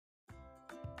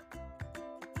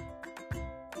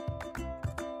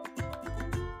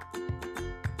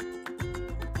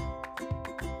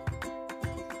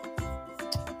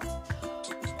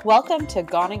Welcome to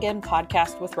Gone Again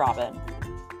Podcast with Robin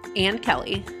and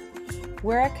Kelly.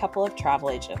 We're a couple of travel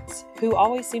agents who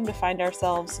always seem to find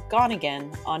ourselves gone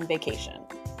again on vacation.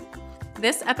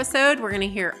 This episode, we're going to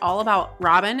hear all about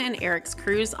Robin and Eric's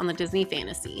cruise on the Disney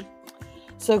Fantasy.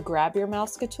 So grab your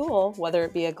Mouseketeil, whether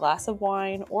it be a glass of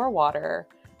wine or water,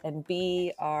 and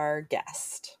be our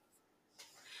guest.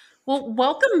 Well,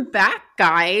 welcome back,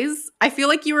 guys. I feel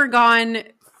like you were gone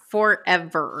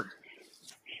forever.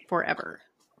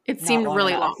 It seemed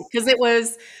really long because it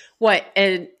was what,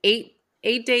 an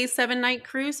 8-day, 7-night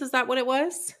cruise? Is that what it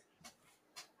was?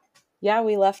 Yeah,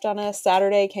 we left on a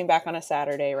Saturday, came back on a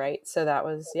Saturday, right? So that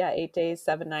was 8 days,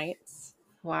 7 nights.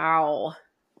 Wow,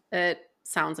 it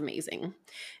sounds amazing.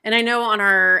 And I know on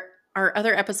our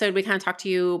other episode we kind of talked to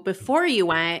you before you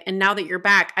went, and now that you're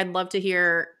back, I'd love to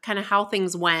hear kind of how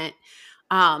things went.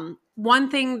 One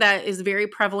thing that is very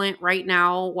prevalent right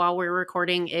now while we're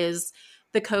recording is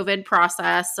the COVID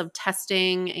process of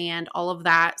testing and all of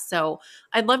that. So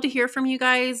I'd love to hear from you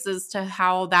guys as to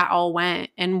how that all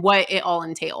went and what it all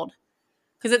entailed.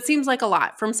 Because it seems like a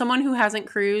lot. From someone who hasn't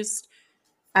cruised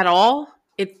at all,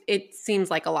 it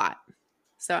seems like a lot.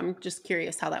 So I'm just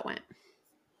curious how that went.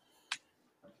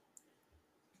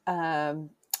 I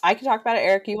can talk about it.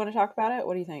 Eric, you want to talk about it?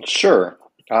 What do you think? Sure.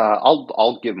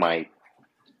 I'll give a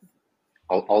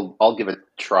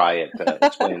try at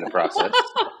explaining the process.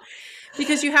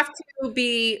 Because you have to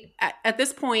be, at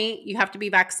this point, you have to be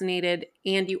vaccinated,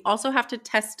 and you also have to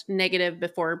test negative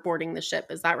before boarding the ship.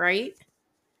 Is that right?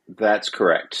 That's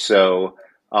correct. So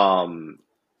my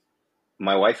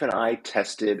wife and I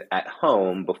tested at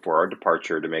home before our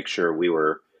departure to make sure we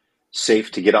were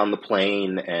safe to get on the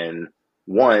plane and,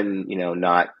 one,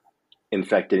 not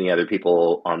infect any other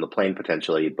people on the plane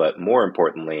potentially, but more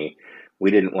importantly,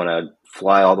 we didn't want to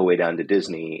fly all the way down to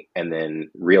Disney and then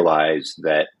realize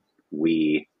that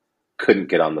we couldn't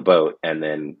get on the boat and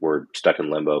then we're stuck in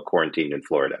limbo, quarantined in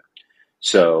Florida.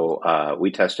 So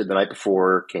we tested the night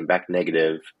before, came back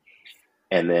negative,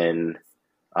 and then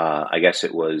I guess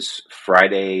it was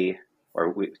Friday,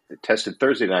 or we tested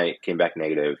Thursday night, came back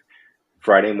negative.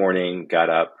 Friday morning, got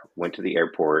up, went to the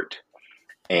airport,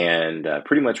 and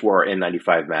pretty much wore our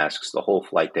N95 masks the whole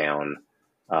flight down,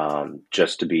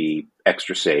 just to be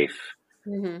extra safe.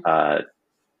 Mm-hmm.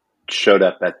 Showed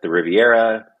up at the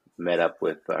Riviera, met up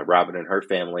with Robin and her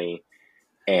family,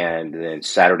 and then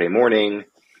Saturday morning,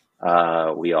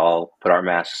 we all put our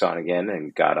masks on again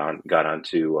and got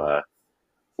onto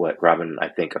what Robin, I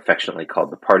think, affectionately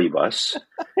called the party bus.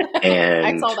 And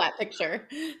I saw that picture.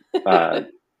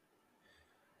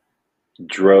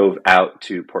 Drove out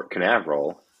to Port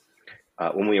Canaveral.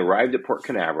 When we arrived at Port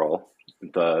Canaveral,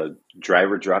 the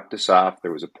driver dropped us off.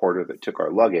 There was a porter that took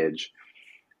our luggage,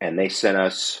 and they sent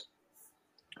us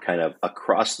kind of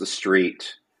across the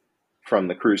street from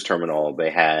the cruise terminal. They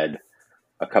had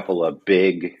a couple of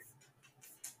big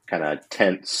kind of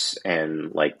tents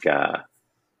and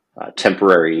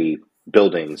temporary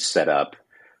buildings set up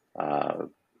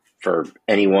for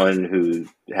anyone who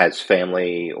has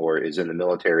family or is in the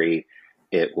military.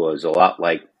 It was a lot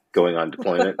like going on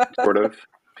deployment, sort of.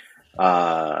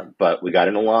 But we got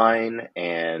in a line,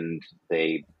 and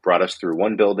they brought us through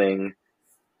one building,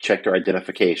 checked our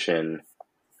identification,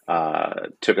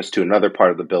 took us to another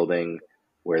part of the building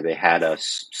where they had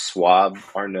us swab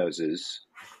our noses,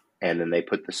 and then they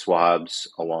put the swabs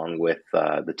along with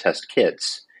the test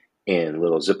kits in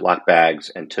little Ziploc bags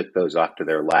and took those off to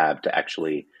their lab to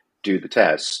actually do the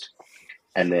test.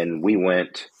 And then we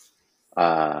went,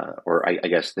 I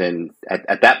guess then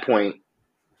at that point,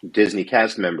 Disney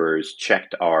cast members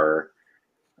checked our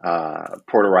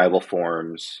port arrival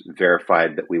forms,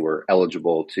 verified that we were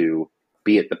eligible to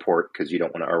be at the port because you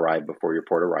don't want to arrive before your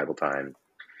port arrival time.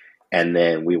 And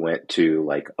then we went to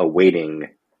a waiting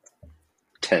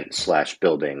tent /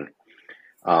 building,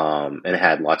 and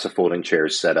had lots of folding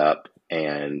chairs set up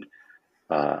and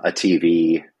a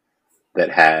TV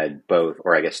that had both,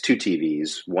 or I guess two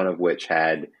TVs, one of which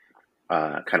had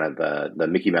kind of the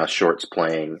Mickey Mouse shorts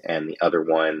playing, and the other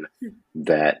one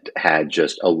that had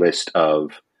just a list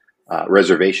of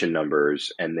reservation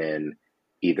numbers, and then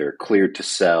either cleared to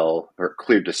sail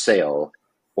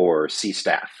or sea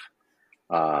staff.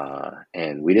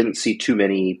 And we didn't see too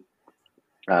many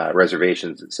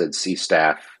reservations that said sea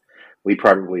staff. We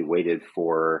probably waited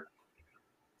for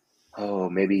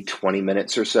maybe 20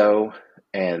 minutes or so,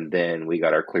 and then we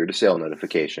got our clear to sail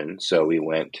notification. So we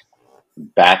went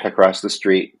back across the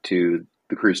street to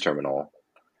the cruise terminal,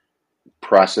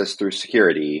 processed through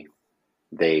security.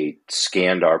 They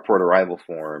scanned our port arrival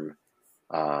form,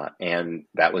 and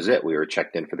that was it. We were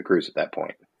checked in for the cruise at that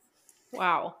point.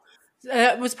 Wow.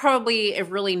 It was probably a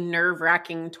really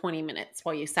nerve-wracking 20 minutes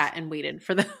while you sat and waited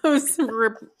for those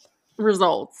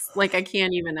results. Like, I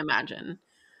can't even imagine.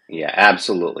 Yeah,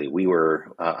 absolutely. We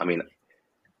were, I mean,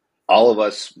 all of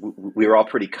us, we were all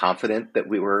pretty confident that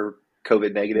we were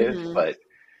COVID negative, Mhm. but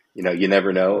you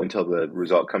never know until the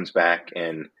result comes back.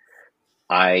 And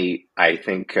I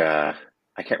think,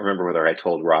 I can't remember whether I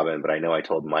told Robin, but I know I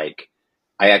told Mike.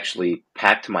 I actually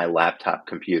packed my laptop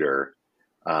computer,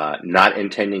 not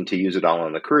intending to use it all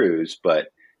on the cruise, but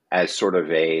as sort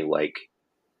of a like,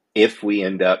 if we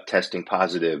end up testing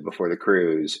positive before the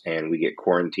cruise and we get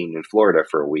quarantined in Florida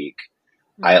for a week,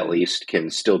 I at Mhm. least can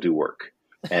still do work.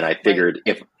 And I Right. figured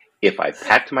if I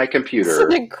packed my It's an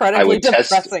computer, I incredibly would test.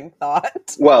 depressing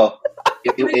thought. Well,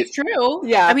 But it's true. I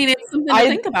Yeah, mean, it's something to I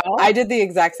think about. I did the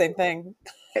exact same thing.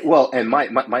 well, and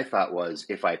my thought was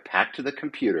if I packed the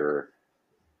computer,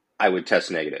 I would test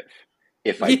negative.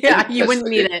 If I Yeah, didn't you test, wouldn't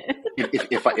need it.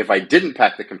 if I didn't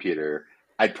pack the computer,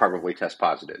 I'd probably test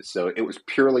positive. So it was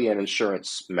purely an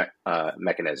insurance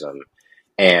mechanism,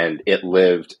 and it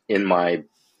lived in my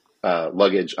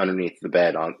luggage underneath the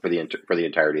bed on for the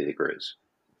entirety of the cruise.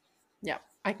 Yeah,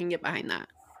 I can get behind that.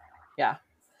 Yeah.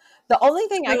 The only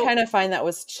thing I So, kind of find that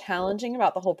was challenging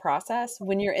about the whole process,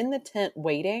 when you're in the tent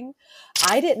waiting,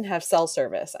 I didn't have cell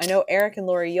service. I know Eric and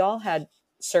Lori, y'all had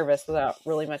service without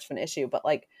really much of an issue, but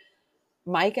like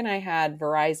Mike and I had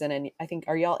Verizon, and I think,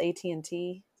 are y'all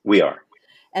AT&T? We are.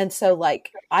 And so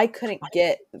like I couldn't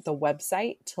get the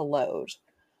website to load.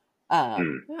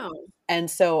 Hmm. oh, And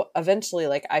so eventually,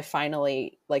 like, I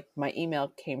finally, like, my email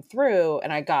came through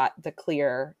and I got the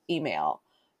clear email.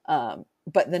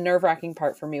 But the nerve wracking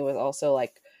part for me was also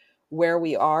like where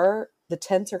we are, the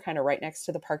tents are kind of right next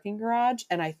to the parking garage.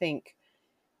 And I think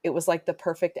it was like the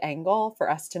perfect angle for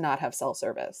us to not have cell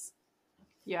service.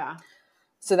 yeah.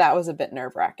 So that was a bit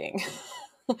nerve wracking.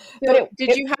 But So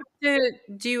did you have to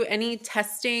do any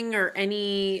testing or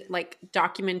any like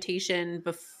documentation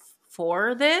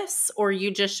before this, or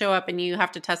you just show up and you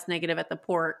have to test negative at the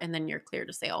port and then you're clear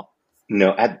to sail?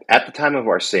 No, at the time of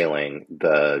our sailing,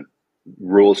 the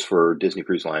rules for Disney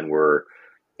Cruise Line were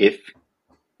if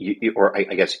or I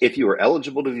guess if you were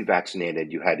eligible to be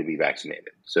vaccinated, you had to be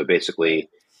vaccinated. So basically,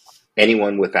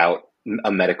 anyone without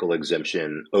a medical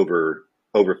exemption over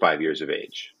 5 years of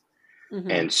age.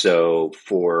 Mm-hmm. And so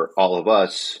for all of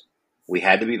us, we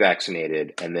had to be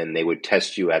vaccinated, and then they would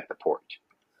test you at the port.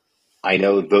 I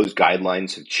know those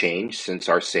guidelines have changed since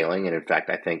our sailing, and in fact,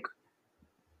 I think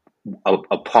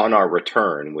upon our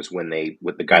return was when the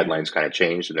Mm-hmm. guidelines kind of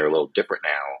changed, and they're a little different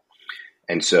now.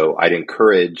 And so I'd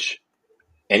encourage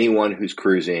anyone who's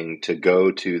cruising to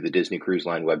go to the Disney Cruise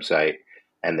Line website,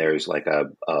 and there's like a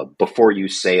before you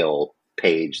sail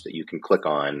page that you can click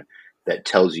on that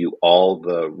tells you all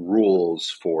the rules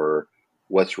for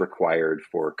what's required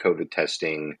for COVID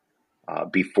testing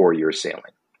before you're sailing.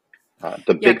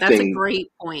 The Yeah, big that's a thing,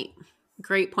 great point.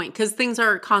 Great point, because things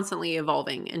are constantly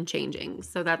evolving and changing.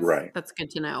 So right? that's good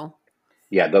to know.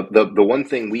 Yeah, the one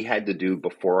thing we had to do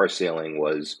before our sailing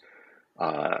was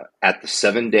at the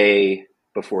 7 day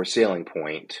before sailing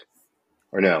point,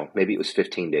 or no, maybe it was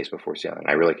 15 days before sailing.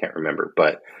 I really can't remember,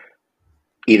 but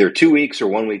either 2 weeks or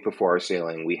 1 week before our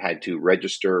sailing, we had to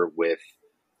register with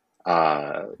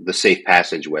the Safe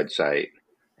Passage website.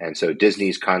 And so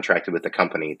Disney's contracted with the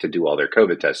company to do all their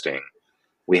COVID testing.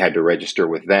 We had to register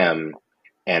with them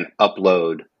and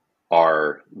upload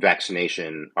our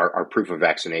vaccination, our proof of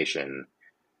vaccination.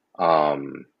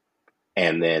 Um,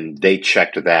 and then they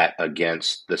checked that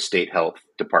against the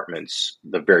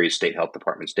the various state health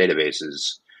departments'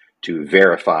 databases to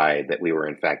verify that we were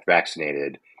in fact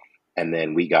vaccinated. And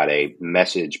then we got a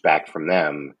message back from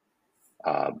them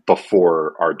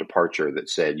before our departure that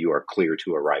said you are clear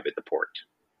to arrive at the port.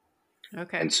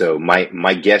 Okay. And so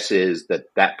my guess is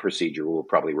that procedure will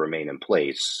probably remain in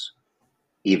place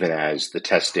even as the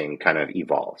testing kind of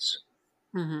evolves.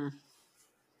 Mm-hmm.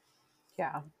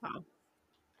 yeah, Wow.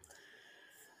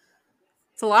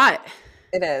 It's a lot.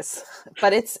 it is.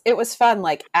 But it was fun.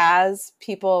 Like as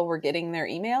people were getting their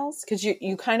emails, because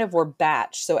you kind of were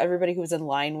batched. So everybody who was in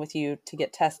line with you to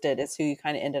get tested is who you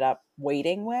kind of ended up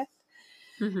waiting with.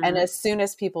 And Mm-hmm. as soon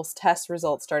as people's test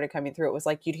results started coming through, it was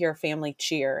like you'd hear a family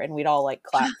cheer and we'd all like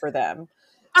clap for them.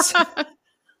 So,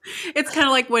 It's kind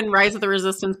of like when Rise of the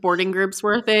Resistance boarding groups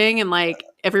were a thing and like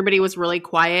everybody was really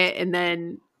quiet and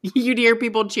then you'd hear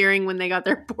people cheering when they got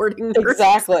their boarding groups.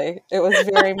 exactly. It was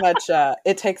very much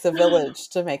it takes a village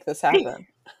to make this happen.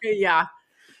 Yeah.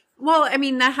 Well, I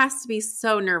mean, that has to be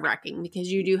so nerve-wracking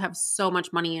because you do have so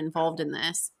much money involved in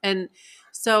this. And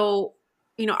so,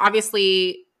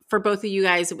 obviously for both of you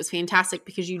guys, it was fantastic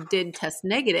because you did test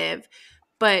negative.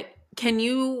 But can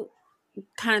you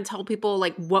kind of tell people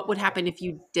like what would happen if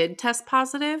you did test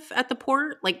positive at the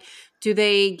port? Like, do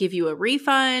they give you a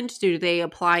refund? Do they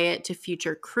apply it to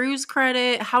future cruise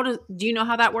credit? Do you know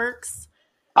how that works?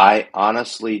 I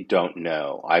honestly don't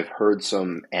know. I've heard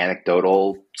some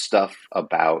anecdotal stuff um,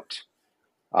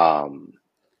 about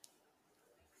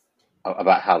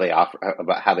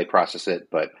about how they process it,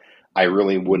 but I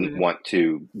really wouldn't Mhm. want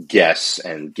to guess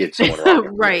and give someone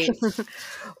wrong Right. information.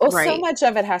 Well, so Right. much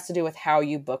of it has to do with how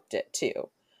you booked it too.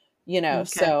 Okay.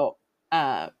 So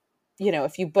uh,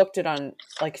 if you booked it on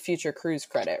like future cruise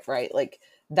credit, right? Like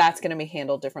that's going to be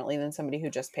handled differently than somebody who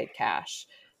just paid cash.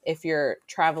 If you're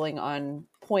traveling on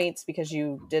points because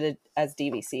you did it as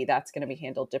DVC, that's going to be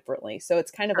handled differently. So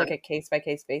it's kind of Sure. like a case by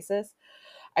case basis.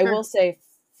 I will Sure. say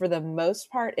for the most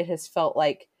part, it has felt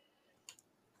like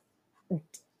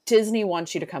Disney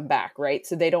wants you to come back, right?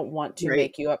 So they don't want to Right.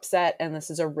 make you upset. And this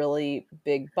is a really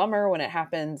big bummer when it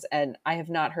happens. And I have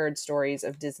not heard stories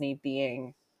of Disney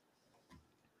being,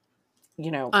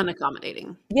 you know,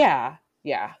 Unaccommodating. yeah,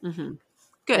 yeah. Hmm.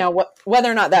 Now, Good.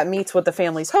 whether or not that meets what the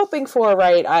family's hoping for,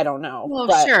 right? I don't know. Well,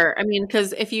 But sure. I mean,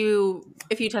 because if you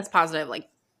test positive, like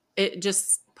it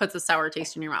just puts a sour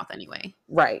taste in your mouth anyway,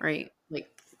 right. right? Like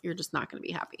you're just not going to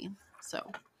be happy.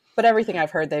 So But everything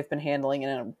I've heard, they've been handling it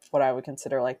in what I would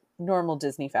consider like normal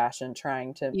Disney fashion,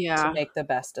 trying to yeah, make the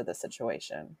best of the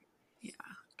situation. yeah,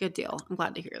 good deal. I'm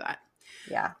glad to hear that.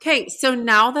 Yeah. Okay, so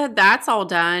now that that's all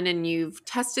done and you've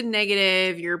tested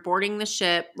negative, you're boarding the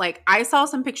ship. Like I saw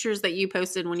some pictures that you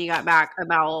posted when you got back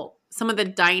about some of the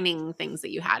dining things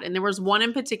that you had. And there was one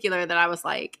in particular that I was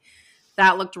like,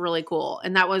 that looked really cool.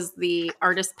 And that was the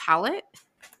artist palette.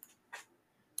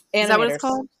 Is that what it's Animators.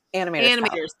 called? Animators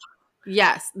palette. Animators.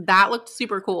 Yes, that looked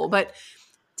super cool. But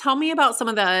tell me about some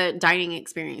of the dining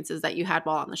experiences that you had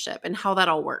while on the ship and how that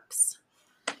all works.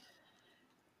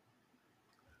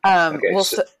 Okay, We'll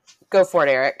go for it,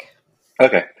 Eric.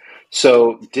 okay.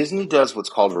 So Disney does what's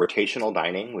called rotational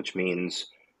dining, which means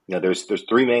there's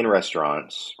three main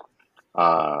restaurants.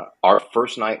 Our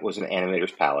first night was an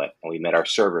Animator's Palette, and we met our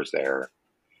servers there.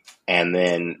 And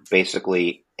then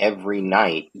basically every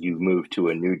night you move to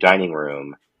a new dining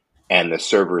room, and the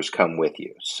servers come with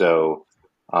you. So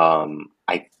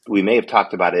we may have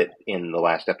talked about it in the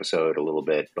last episode a little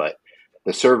bit, but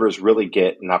the servers really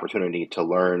get an opportunity to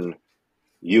learn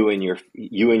you and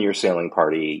your sailing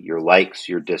party, your likes,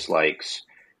 your dislikes,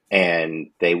 and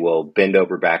they will bend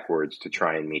over backwards to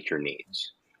try and meet your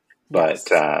needs. Yes.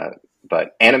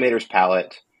 But Animator's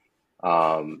Palette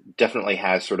definitely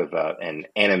has sort of an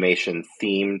animation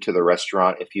theme to the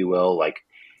restaurant, if you will, like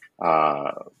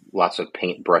lots of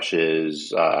paint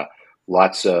brushes,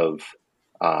 lots of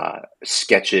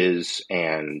sketches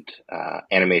and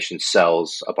animation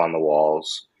cells up on the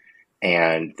walls.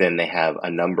 And then they have a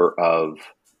number of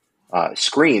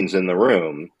screens in the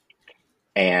room,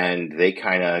 and they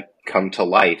kind of come to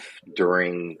life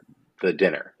during the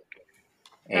dinner.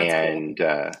 That's And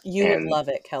cool. You would love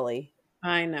it, Kelly.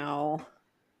 I know.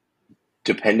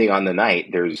 depending on the night,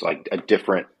 there's like a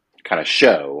different kind of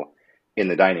show in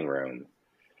the dining room.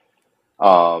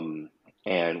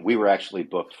 And we were actually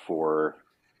booked for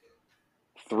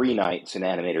 3 nights in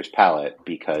Animator's Palette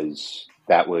because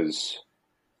that was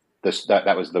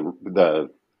the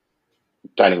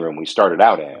dining room we started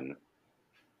out in.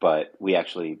 But we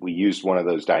used one of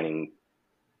those Animator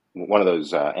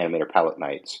Palette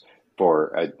nights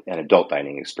for an adult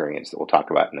dining experience that we'll talk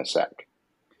about in a sec.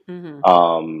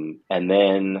 Mm-hmm. And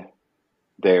then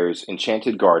there's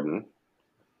Enchanted Garden,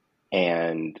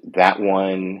 and that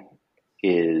one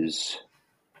is,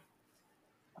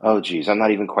 oh geez, I'm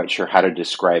not even quite sure how to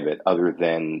describe it other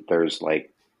than there's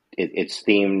like it's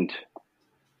themed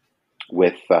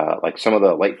with like some of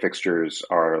the light fixtures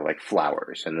are like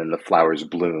flowers, and then the flowers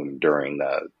bloom during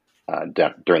the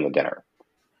dinner.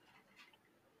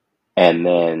 And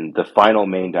then the final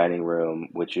main dining room,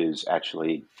 which is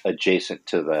actually adjacent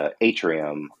to the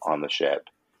atrium on the ship,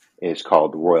 is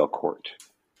called the Royal Court.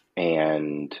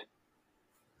 And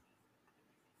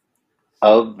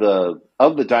of the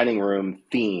dining room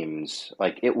themes,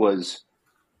 like it was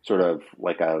sort of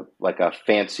like a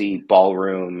fancy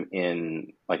ballroom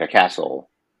in like a castle,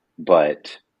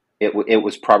 but it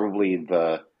was probably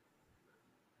the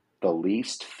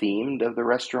least themed of the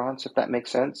restaurants, if that makes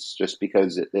sense, just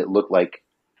because it looked like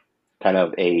kind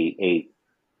of a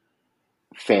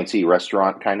fancy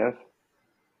restaurant kind of.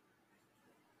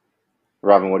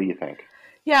 Robin, what do you think?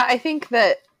 Yeah, I think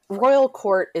that Royal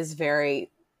Court is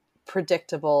very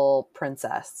predictable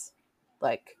princess.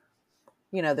 Like,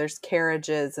 there's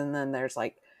carriages and then there's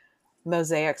like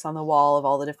mosaics on the wall of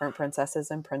all the different princesses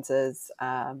and princes.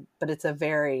 But it's a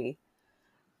very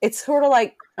it's sort of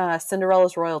like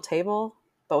Cinderella's royal table,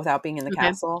 but without being in the Okay.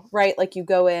 castle, right? Like you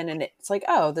go in and it's like,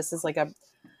 oh, this is like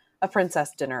a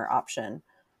princess dinner option.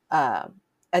 And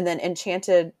then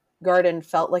Enchanted Garden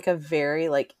felt like a very,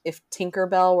 like, if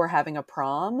Tinkerbell were having a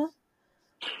prom.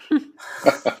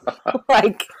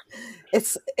 Like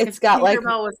it's If got like,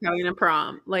 Tinkerbell was having a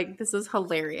prom, like this is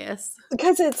hilarious.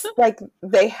 because it's like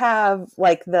they have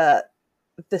like the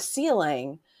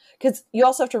ceiling, because you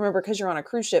also have to remember, because you're on a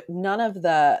cruise ship, none of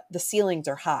the ceilings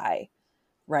are high,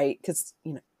 right? Because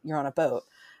you're on a boat,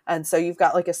 and so you've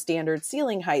got like a standard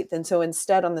ceiling height. And so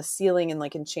instead, on the ceiling in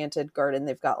like Enchanted Garden,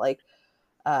 they've got like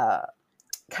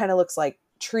kind of looks like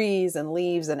trees and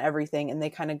leaves and everything, and they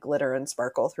kind of glitter and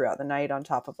sparkle throughout the night on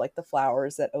top of like the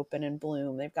flowers that open and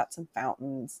bloom. They've got some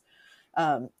fountains.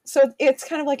 So it's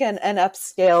kind of like an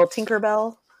upscale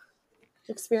Tinkerbell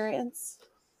experience.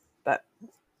 But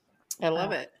I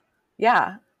love it.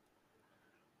 yeah.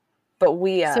 But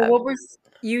we So what was,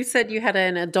 you said you had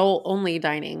an adult only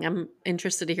dining. I'm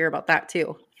interested to hear about that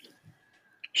too.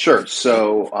 Sure.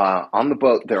 So on the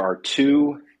boat, there are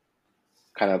two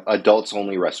kind of adults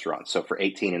only restaurants. So for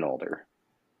 18 and older,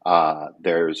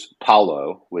 there's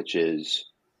Paolo, which is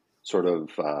sort of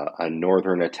a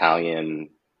Northern Italian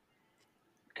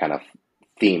kind of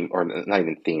theme, or not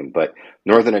even theme, but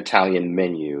Northern Italian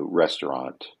menu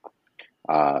restaurant.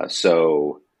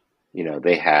 So,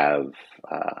 they have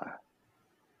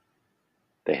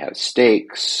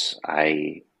steaks.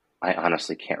 I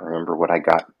honestly can't remember what I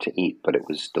got to eat, but it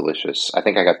was delicious. I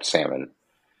think I got salmon.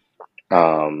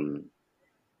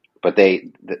 But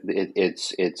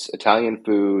it's Italian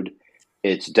food.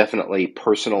 It's definitely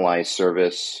personalized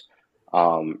service.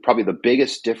 Probably the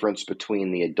biggest difference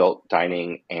between the adult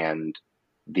dining and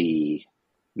the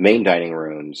main dining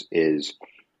rooms is,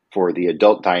 for the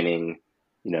adult dining,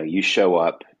 you show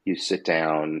up, you sit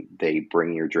down, they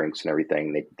bring your drinks and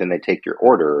everything. Then they take your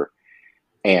order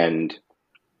and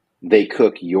they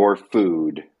cook your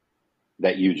food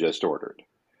that you just ordered.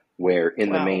 Where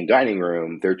in the main dining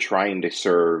room, they're trying to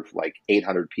serve like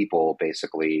 800 people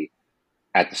basically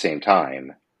at the same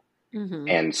time. Mm-hmm.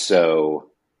 And so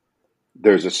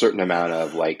there's a certain amount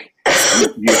of like,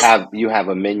 you have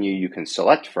a menu you can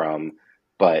select from,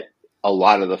 but a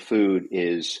lot of the food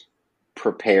is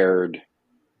prepared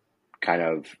kind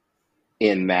of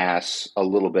en masse a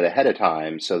little bit ahead of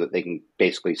time, so that they can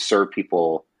basically serve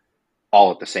people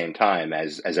all at the same time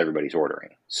as everybody's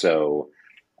ordering. So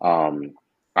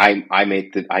I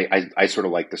sort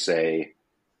of like to say,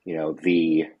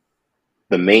 the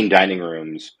main dining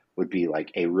rooms would be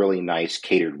like a really nice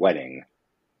catered wedding,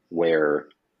 where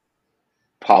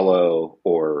Paulo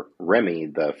or Remy,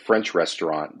 the French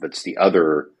restaurant that's the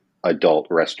other adult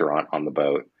restaurant on the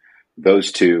boat,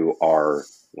 those two are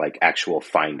like actual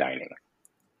fine dining.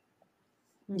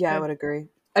 Yeah, I would agree.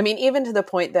 I mean, even to the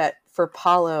point that for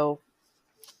Paulo,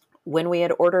 when we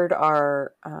had ordered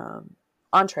our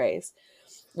entrees,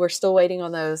 we're still waiting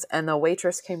on those, and the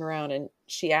waitress came around and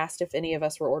she asked if any of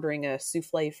us were ordering a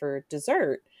souffle for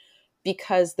dessert,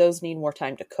 because those need more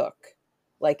time to cook.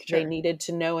 Like, Sure. They needed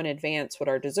to know in advance what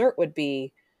our dessert would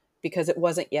be, because it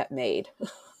wasn't yet made.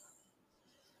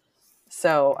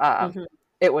 So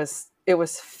it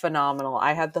was phenomenal.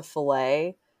 I had the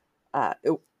filet.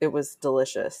 It was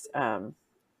delicious. And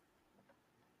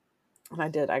I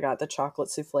got the chocolate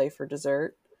souffle for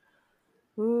dessert.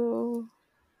 Ooh,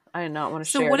 I did not want to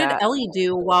share that. So what did Ellie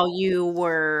do while you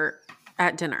were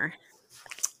at dinner?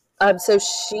 So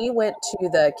she went to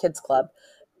the kids club.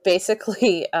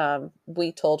 Basically,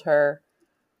 we told her,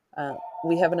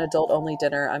 we have an adult only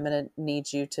dinner. I'm going to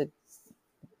need you to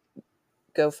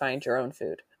go find your own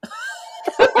food.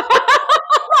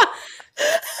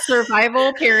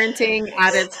 Survival parenting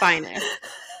at its finest.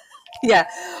 Yeah.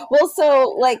 Well,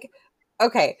 so like,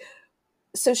 okay.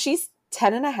 So she's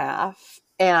 10 and a half,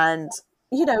 and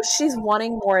she's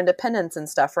wanting more independence and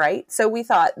stuff, right? So we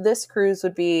thought this cruise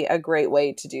would be a great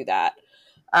way to do that.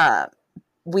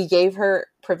 We gave her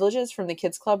privileges from the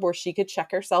kids club where she could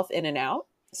check herself in and out.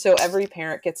 So every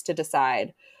parent gets to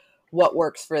decide what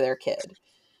works for their kid.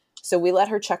 So we let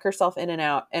her check herself in and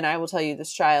out. And I will tell you,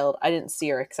 this child, I didn't see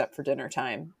her except for dinner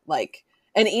time. Like,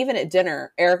 and even at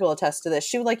dinner, Eric will attest to this.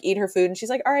 She would like eat her food and she's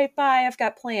like, all right, bye. I've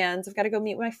got plans. I've got to go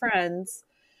meet my friends.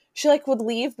 She like would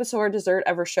leave before dessert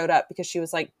ever showed up because she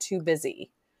was like too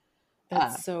busy.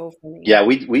 That's so funny. Yeah,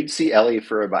 we'd see Ellie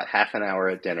for about half an hour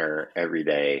at dinner every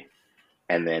day,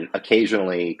 and then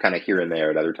occasionally kind of here and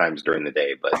there at other times during the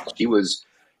day. But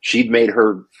she'd made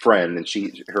her friend and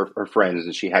her friends,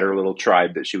 and she had her little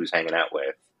tribe that she was hanging out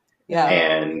with. Yeah.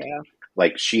 And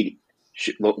like she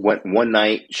went one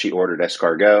night, she ordered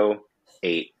escargot,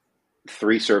 ate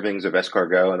 3 servings of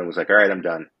escargot and then was like, all right, I'm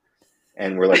done.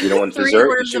 And we're like, you don't want 3 dessert? And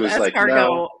words she of was like,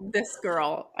 no. escargot. This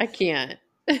girl, I can't.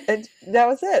 And that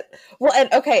was it. Well,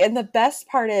 and okay, and the best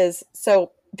part is,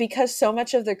 so because so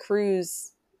much of the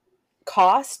cruise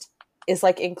cost is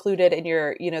like included in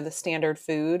your, the standard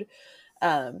food,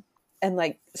 and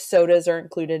like sodas are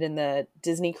included in the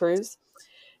Disney cruise.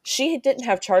 She didn't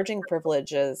have charging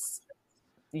privileges,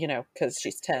 because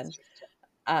she's 10.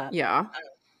 Yeah.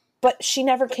 But she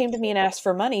never came to me and asked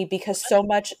for money because so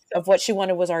much of what she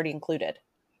wanted was already included.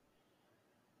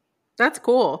 That's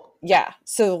cool. Yeah.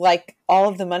 So like all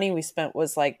of the money we spent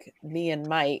was like me and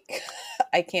Mike.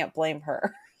 I can't blame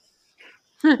her.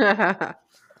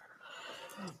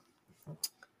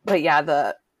 But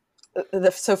yeah,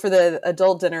 so for the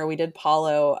adult dinner, we did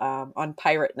Palo on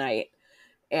Pirate Night,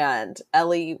 and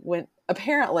Ellie went,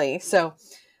 apparently. So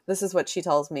this is what she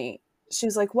tells me. She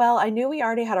was like, well, I knew we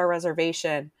already had our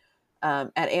reservation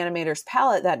at Animator's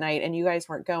Palette that night, and you guys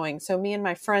weren't going. So me and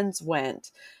my friends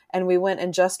went, and we went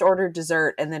and just ordered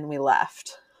dessert, and then we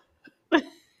left.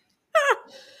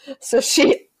 So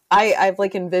I've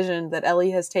like envisioned that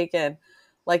Ellie has taken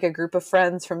like a group of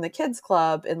friends from the kids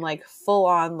club in like full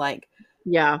on like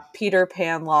Peter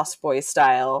Pan Lost Boys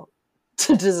style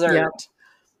to dessert. Yep.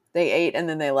 They ate and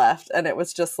then they left, and it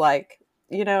was just like,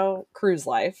 cruise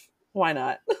life. Why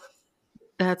not?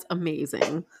 That's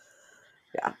amazing.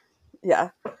 Yeah.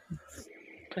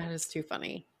 That is too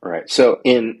funny. Right. So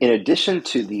in addition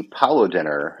to the Palo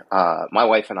dinner, my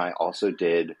wife and I also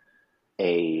did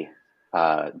a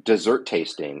dessert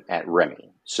tasting at Remy.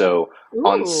 So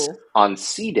on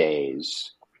Sea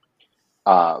Days,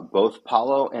 both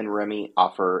Palo and Remy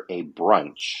offer a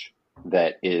brunch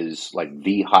that is like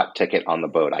the hot ticket on the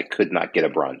boat. I could not get a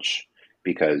brunch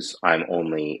because I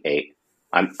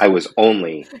was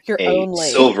only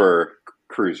silver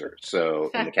cruiser, so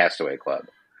in the Castaway Club.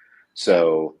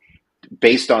 So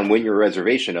based on when your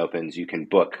reservation opens, you can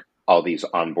book all these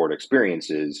onboard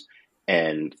experiences.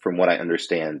 And from what I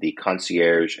understand, the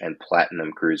concierge and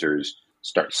platinum cruisers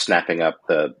start snapping up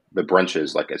the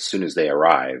brunches like as soon as they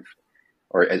arrive,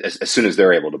 or as soon as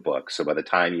they're able to book. So by the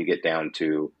time you get down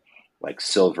to like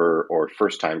silver or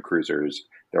first-time cruisers,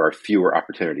 there are fewer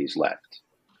opportunities left.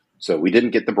 So we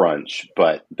didn't get the brunch,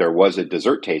 but there was a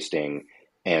dessert tasting.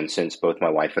 And since both my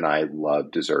wife and I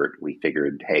love dessert, we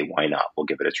figured, hey, why not? We'll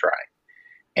give it a try.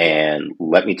 And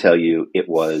let me tell you, it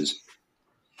was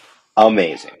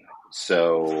amazing.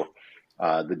 So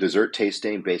the dessert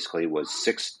tasting basically was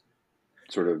 6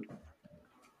 sort of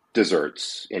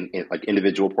desserts in like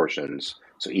individual portions.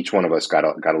 So each one of us got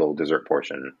a little dessert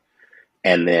portion,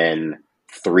 and then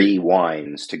 3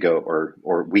 wines to go, or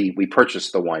we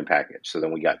purchased the wine package. So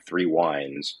then we got 3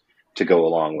 wines to go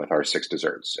along with our 6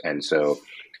 desserts. And so,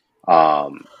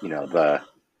 and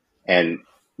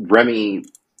Remy,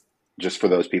 just for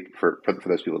those people, for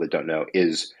those people that don't know,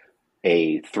 is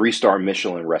a 3-star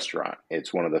Michelin restaurant.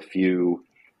 It's one of the few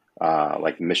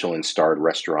like Michelin starred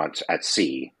restaurants at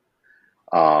sea.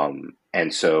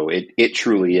 And so it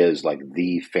truly is like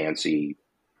the fancy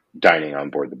dining on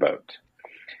board the boat.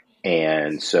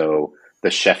 And so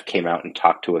the chef came out and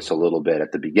talked to us a little bit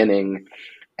at the beginning.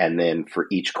 And then for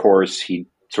each course, he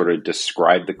sort of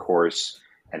described the course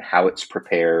and how it's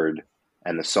prepared.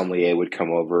 And the sommelier would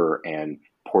come over and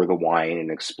pour the wine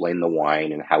and explain the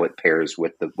wine and how it pairs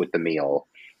with the meal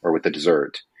or with the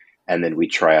dessert. And then we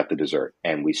try out the dessert.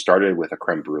 And we started with a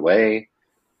creme brulee,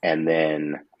 and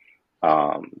then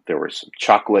there were some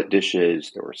chocolate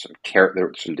dishes. There were some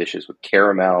dishes with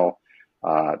caramel.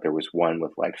 There was one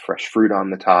with like fresh fruit on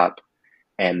the top.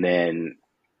 And then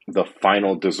the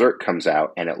final dessert comes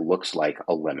out and it looks like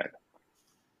a lemon.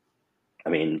 I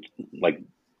mean, like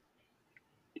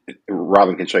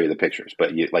Robin can show you the pictures,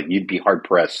 but you'd be hard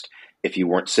pressed if you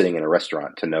weren't sitting in a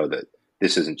restaurant to know that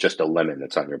this isn't just a lemon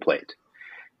that's on your plate.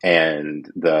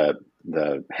 And the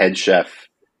head chef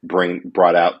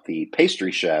brought out the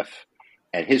pastry chef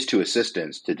and his 2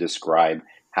 assistants to describe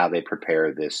how they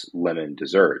prepare this lemon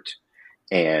dessert.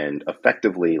 And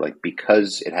effectively, like,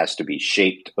 because it has to be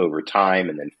shaped over time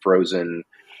and then frozen,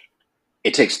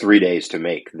 it takes 3 days to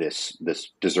make this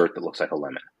dessert that looks like a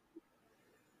lemon.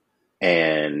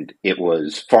 And it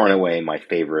was far and away my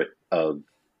favorite of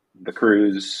the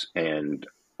cruise, and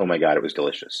oh my God, it was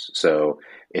delicious. So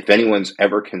if anyone's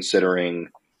ever considering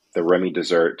the Remy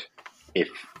dessert,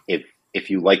 if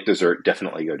you like dessert,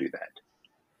 definitely go do that.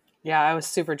 Yeah, I was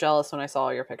super jealous when I saw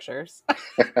all your pictures.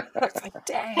 I was like,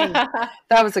 dang,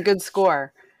 that was a good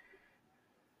score.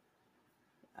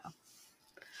 Yeah.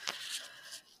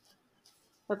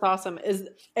 That's awesome. Is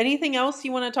anything else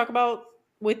you want to talk about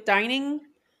with dining?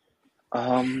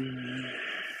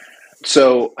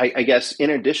 So I guess in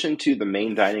addition to the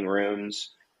main dining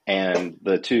rooms and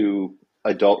the two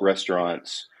adult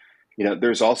restaurants,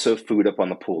 there's also food up on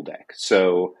the pool deck.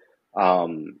 So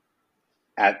um,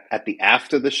 at the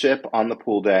aft of the ship on the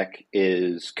pool deck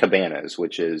is Cabanas,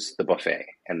 which is the buffet,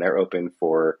 and they're open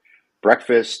for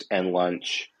breakfast and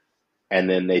lunch, and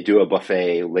then they do a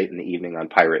buffet late in the evening on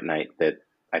pirate night that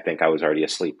I think I was already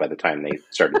asleep by the time they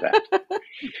started that.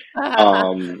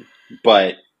 Um,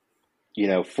 but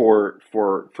for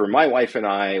my wife and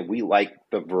I, we like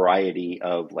the variety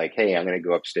of like, hey, I'm going to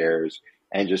go upstairs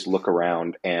and just look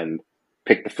around and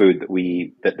pick the food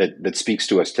that speaks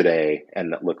to us today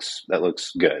and that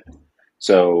looks good.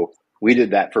 So we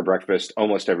did that for breakfast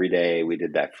almost every day. We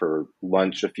did that for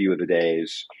lunch a few of the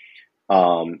days,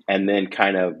 and then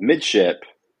kind of midship,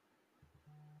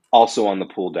 also on the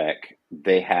pool deck,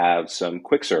 they have some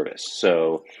quick service.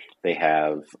 So they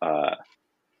have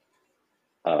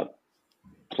a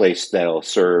place that'll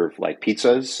serve like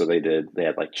pizzas. So they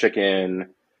had like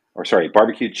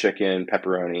barbecued chicken,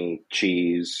 pepperoni,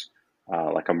 cheese,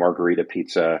 like a margarita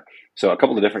pizza. So a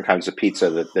couple of different kinds of pizza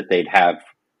that they'd have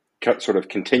sort of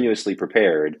continuously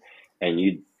prepared. And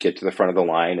you'd get to the front of the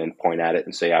line and point at it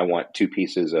and say, I want 2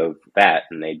 pieces of that.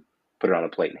 And they'd put it on a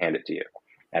plate and hand it to you.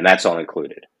 And that's all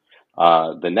included.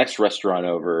 The next restaurant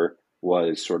over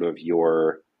was sort of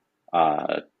your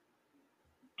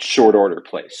short order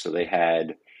place. So they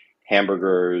had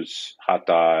hamburgers, hot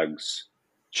dogs,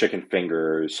 chicken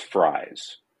fingers,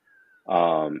 fries.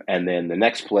 And then the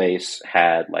next place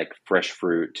had like fresh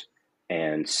fruit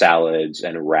and salads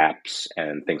and wraps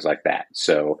and things like that.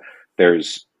 So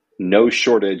there's no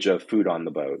shortage of food on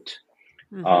the boat.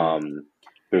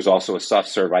 There's also a soft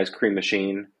serve ice cream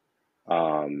machine.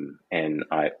 And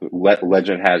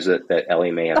legend has it that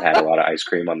Ellie may have had a lot of ice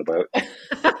cream on the boat.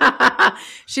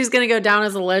 She's going to go down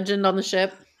as a legend on the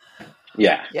ship.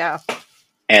 Yeah. Yeah.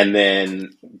 And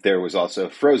then there was also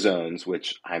Frozones,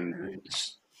 which I'm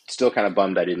still kind of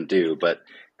bummed I didn't do, but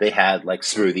they had like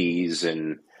smoothies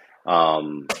and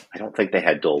I don't think they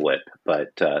had Dole Whip,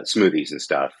 but smoothies and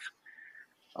stuff.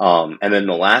 And then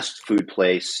the last food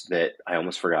place that I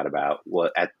almost forgot about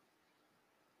was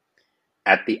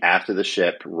at the aft of the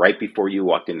ship, right before you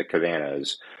walked into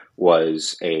Cabanas,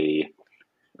 was I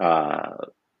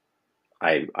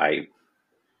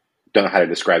don't know how to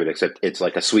describe it except it's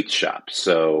like a sweet shop.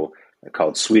 So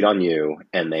called Sweet on You,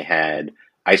 and they had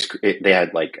ice cream. They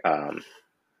had like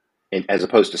as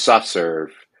opposed to soft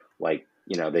serve, like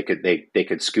they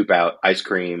could scoop out ice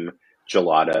cream,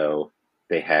 gelato.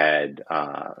 They had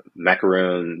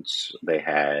macaroons. They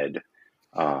had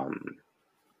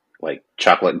like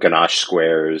chocolate ganache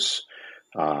squares.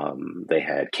 They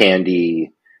had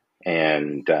candy,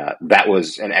 and that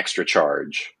was an extra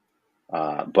charge.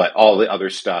 But all the other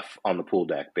stuff on the pool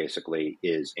deck basically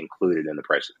is included in the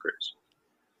price of the cruise.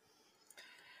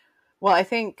 Well, I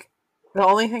think the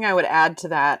only thing I would add to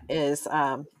that is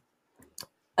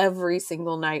every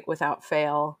single night without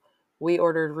fail, we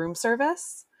ordered room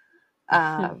service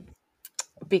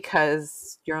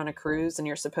because you're on a cruise and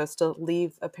you're supposed to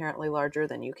leave apparently larger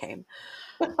than you came.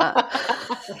 Well,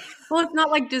 it's not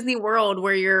like Disney World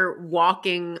where you're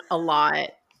walking a lot.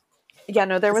 Yeah,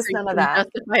 no, there was none of that.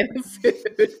 Justify the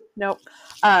food. Nope.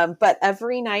 But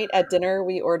every night at dinner,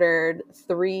 we ordered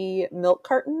 3 milk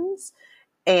cartons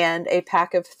and a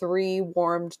pack of 3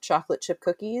 warmed chocolate chip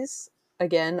cookies,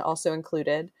 again, also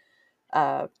included.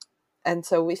 And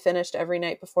so we finished every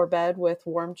night before bed with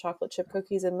warm chocolate chip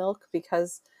cookies and milk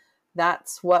because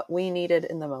that's what we needed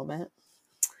in the moment.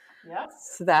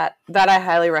 Yes. So that I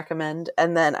highly recommend.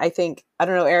 And then I don't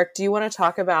know, Eric, do you want to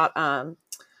talk about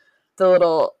the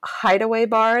little hideaway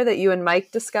bar that you and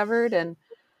Mike discovered? And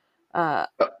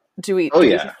do we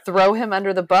throw him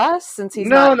under the bus since he's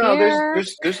not here?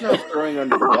 There's no throwing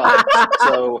under the bus.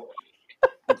 So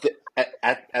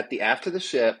at the aft of the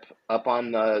ship, up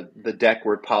on the deck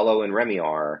where Paulo and Remy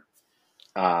are,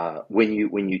 when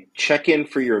you check in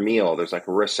for your meal, there's like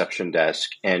a reception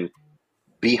desk, and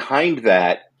behind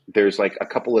that there's like a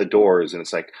couple of doors, and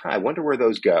it's like, I wonder where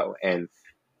those go. And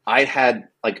I had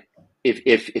like,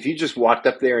 if you just walked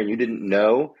up there and you didn't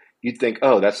know, you'd think,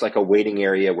 oh, that's like a waiting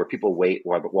area where people wait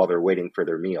while they're waiting for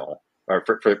their meal or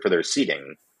for their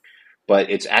seating. But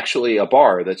it's actually a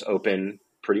bar that's open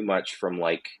pretty much from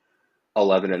like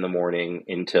 11 in the morning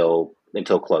until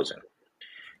closing.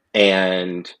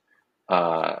 And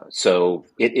so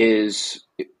it is,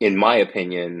 in my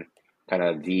opinion, kind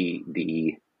of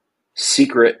the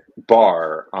secret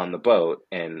bar on the boat.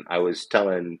 And I was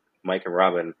telling Mike and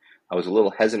Robin, I was a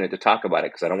little hesitant to talk about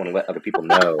it because I don't want to let other people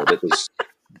know that this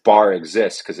bar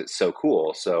exists because it's so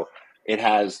cool. So it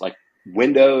has like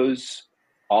windows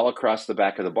all across the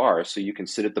back of the bar, so you can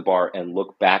sit at the bar and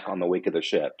look back on the wake of the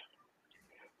ship.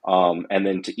 And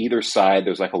then to either side,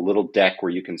 there's like a little deck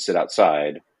where you can sit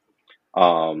outside.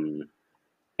 And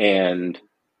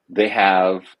they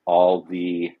have all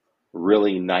the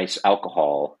really nice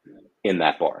alcohol in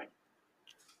that bar.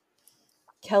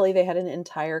 Kelly, they had an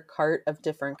entire cart of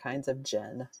different kinds of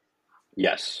gin.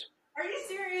 Yes. Are you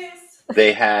serious?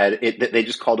 They had it. They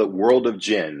just called it World of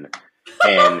Gin.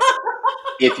 And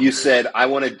if you said, I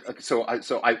wanted,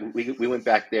 we went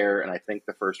back there, and I think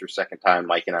the first or second time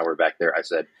Mike and I were back there, I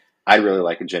said, I'd really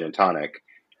like a gin and tonic.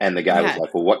 And the guy was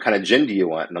like, well, what kind of gin do you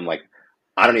want? And I'm like,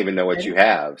 I don't even know what you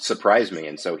have. Surprise me.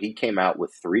 And so he came out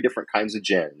with 3 different kinds of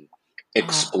gin,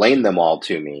 explained them all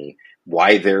to me,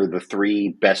 why they're the 3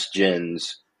 best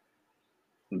gins,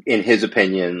 in his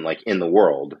opinion, like in the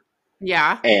world.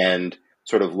 Yeah. And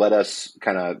sort of let us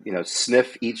kind of,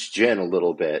 sniff each gin a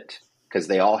little bit, because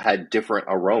they all had different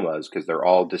aromas, because they're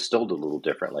all distilled a little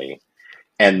differently.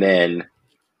 And then,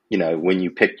 when you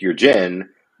picked your gin,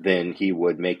 then he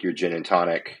would make your gin and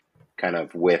tonic kind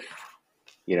of with,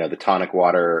 the tonic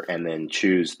water, and then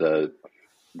choose the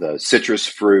citrus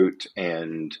fruit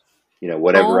and,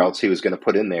 whatever else he was going to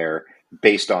put in there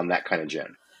based on that kind of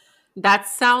gin. That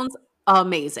sounds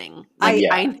amazing.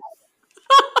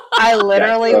 I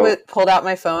literally pulled out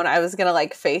my phone. I was gonna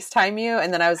like FaceTime you,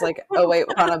 and then I was like, "Oh wait,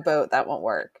 we're on a boat. That won't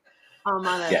work."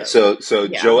 So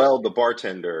Joel, the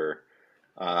bartender,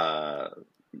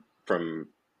 from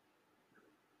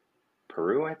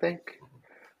Peru, I think,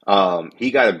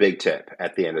 he got a big tip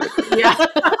at the end of the cruise. Yeah,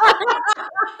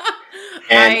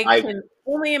 and I can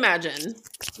only imagine.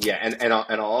 Yeah, and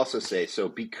I'll also say, so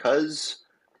because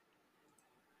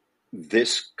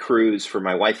this cruise for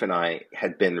my wife and I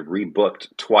had been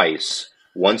rebooked twice,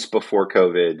 once before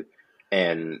COVID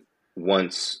and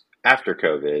once after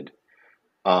COVID,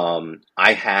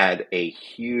 I had a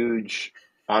huge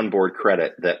onboard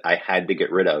credit that I had to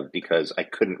get rid of, because I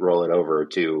couldn't roll it over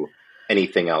to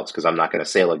anything else, because I'm not going to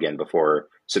sail again before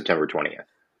September 20th.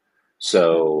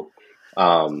 So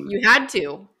you had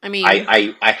to. I mean,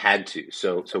 I had to.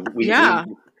 So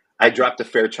I dropped a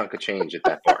fair chunk of change at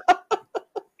that bar.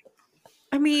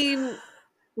 I mean,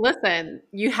 listen,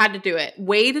 you had to do it.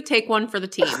 Way to take one for the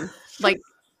team. Like,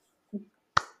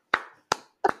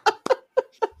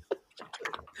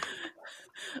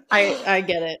 I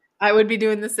get it. I would be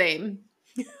doing the same.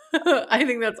 I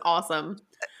think that's awesome.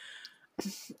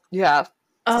 Yeah.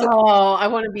 Oh, I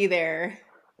want to be there.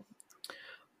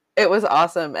 It was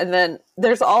awesome. And then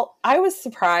I was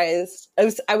surprised. I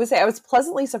would say I was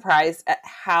pleasantly surprised at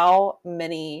how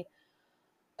many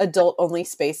adult only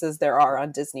spaces there are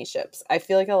on Disney ships. I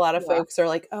feel like a lot of folks are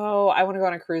like, oh, I want to go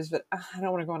on a cruise, but I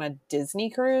don't want to go on a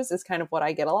Disney cruise, is kind of what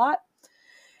I get a lot.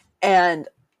 And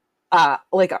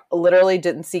literally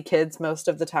didn't see kids most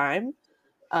of the time.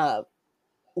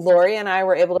 Lori and I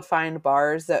were able to find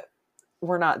bars that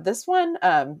were not this one.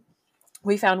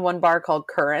 We found one bar called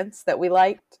Currents that we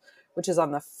liked, which is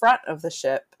on the front of the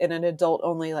ship in an adult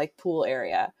only like pool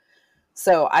area.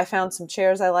 So I found some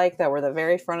chairs I liked that were the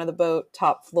very front of the boat,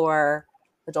 top floor,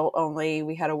 adult only.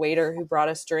 We had a waiter who brought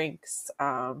us drinks.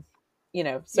 But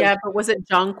was it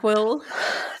Jonquil?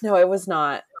 No, it was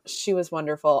not. She was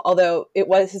wonderful. Although it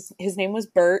was his name was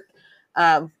Bert.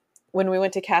 When we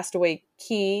went to Castaway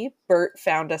Cay, Bert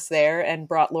found us there and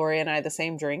brought Lori and I the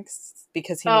same drinks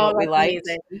because he knew what we liked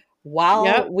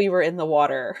while we were in the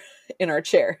water in our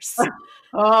chairs.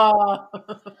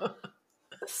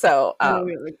 So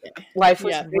life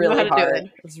was really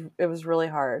hard. It was really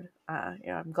hard.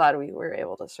 I'm glad we were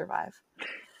able to survive.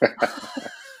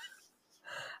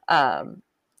 I'm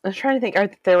trying to think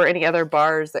if there were any other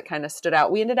bars that kind of stood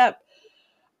out.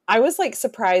 I was like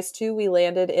surprised too. We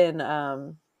landed in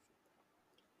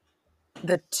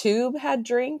the Tube had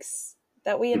drinks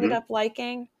that we ended up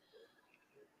liking.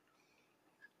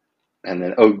 And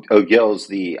then O'Gill's,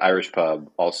 the Irish pub,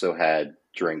 also had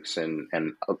drinks and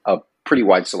a pretty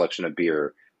wide selection of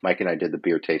beer. Mike and I did the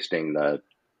beer tasting the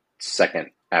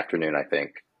second afternoon, I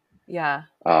think. Yeah.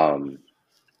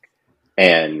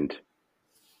 And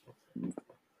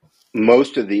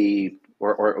most of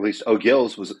or at least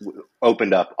O'Gill's was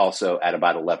opened up also at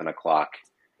about 11 o'clock,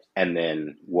 and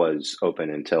then was open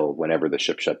until whenever the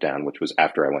ship shut down, which was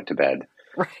after I went to bed.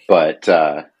 Right. But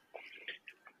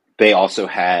they also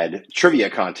had trivia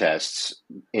contests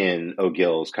in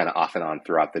O'Gill's kind of off and on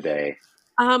throughout the day.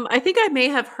 I think I may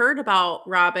have heard about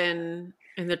Robin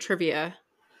and the trivia.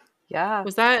 Yeah.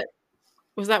 Was that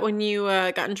when you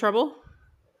got in trouble?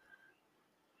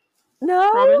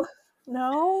 No. Robin?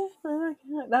 No,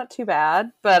 not too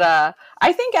bad. But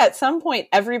I think at some point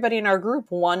everybody in our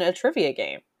group won a trivia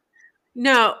game.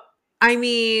 No. I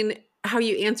mean, how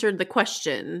you answered the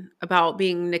question about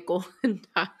being nickel and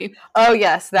dime. Oh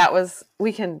yes, that was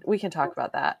we can talk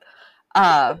about that.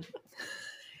 Um,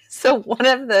 so one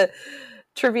of the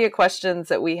trivia questions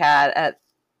that we had at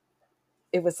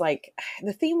it was like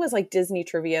the theme was like Disney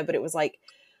trivia, but it was like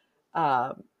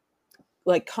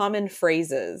common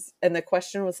phrases, and the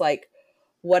question was like,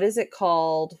 what is it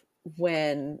called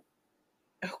when?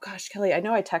 Oh gosh, Kelly, I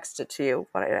know I texted to you.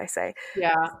 What did I say?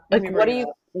 Yeah. Like,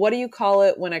 what do you call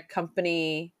it when a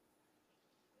company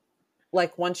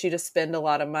like wants you to spend a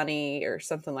lot of money or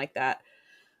something like that?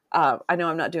 I know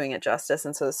I'm not doing it justice,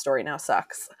 and so the story now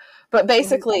sucks. But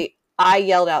basically, I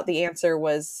yelled out the answer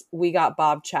was, "We got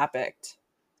Bob Chappicked,"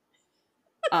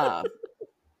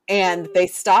 and they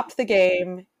stopped the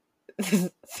game.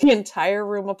 The entire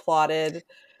room applauded.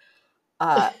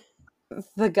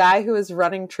 The guy who was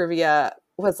running trivia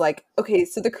was like, "Okay,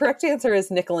 so the correct answer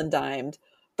is nickel and dimed,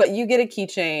 but you get a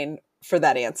keychain for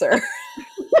that answer."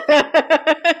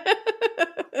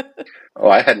 Oh,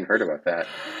 I hadn't heard about that.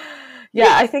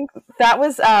 Yeah, I think that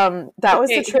was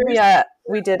the trivia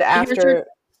we did after.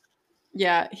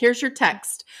 Here's your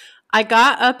text. I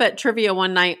got up at trivia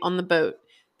one night on the boat.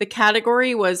 The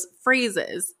category was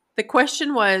phrases. The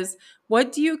question was,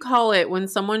 what do you call it when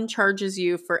someone charges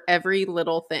you for every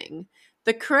little thing?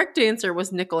 The correct answer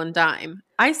was nickel and dime.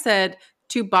 I said,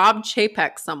 to Bob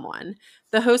Chapek someone.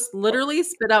 The host literally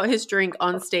spit out his drink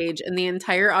on stage and the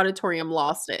entire auditorium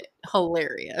lost it.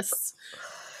 Hilarious.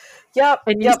 Yep.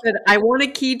 And you said, I want a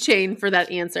keychain for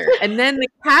that answer. And then the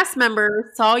cast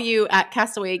member saw you at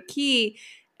Castaway Key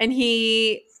and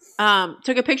he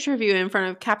took a picture of you in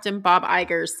front of Captain Bob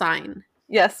Iger's sign.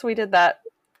 Yes, we did that.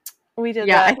 We did that.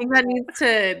 Yeah, I think that needs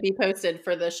to be posted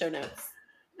for the show notes.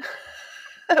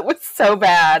 It was so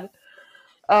bad.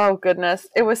 Oh goodness,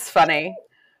 it was funny,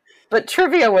 but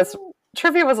trivia was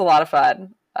a lot of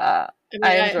fun. I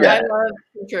enjoyed it. I love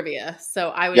trivia, so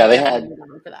I would they had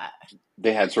for that.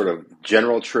 They had sort of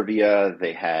general trivia.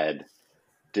 They had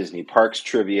Disney Parks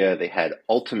trivia. They had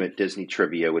Ultimate Disney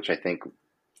trivia, which I think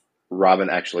Robin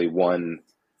actually won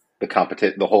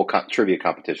the whole trivia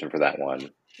competition for that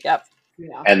one. Yep.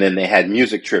 Yeah. And then they had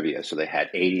music trivia. So they had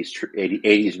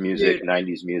 80s music, Dude.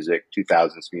 90s music,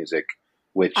 2000s music,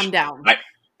 which I'm down.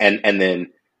 And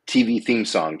then TV theme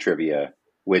song trivia,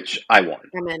 which I won.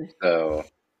 I'm in. So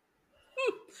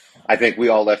I think we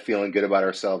all left feeling good about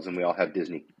ourselves, and we all have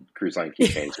Disney Cruise Line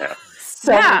keychains now.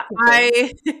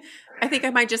 I think I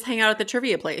might just hang out at the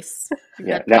trivia place.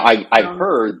 Yeah. Now I've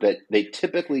heard that they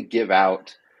typically give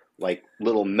out like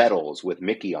little medals with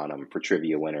Mickey on them for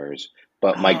trivia winners,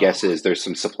 but my guess is there's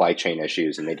some supply chain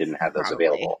issues and they didn't have those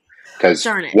available. Because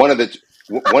one of the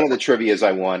trivias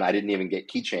I won, I didn't even get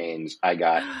keychains. I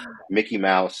got Mickey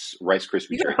Mouse Rice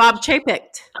Krispie treats. Bob Chapek.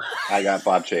 I got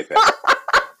Bob Chapek.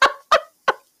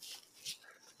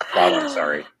 Bob, I'm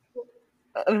sorry.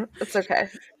 It's okay.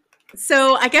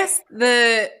 So I guess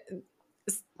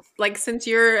since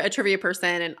you're a trivia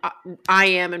person and I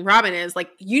am and Robin is,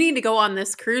 like, you need to go on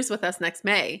this cruise with us next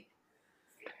May.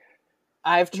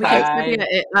 I've tried. We can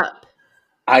it up.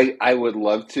 I would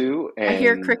love to. And I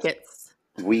hear crickets.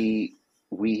 We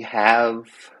have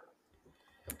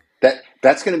that.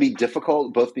 That's going to be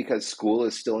difficult, both because school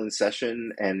is still in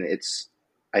session and it's,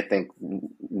 I think,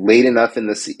 late enough in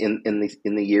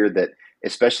the year that,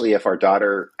 especially if our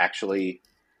daughter actually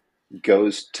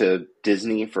goes to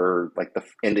Disney for like the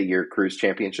end of year cruise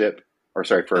championship,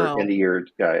 end of year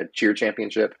cheer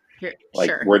championship.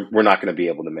 Sure. We're not going to be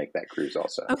able to make that cruise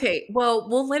also. Okay, well,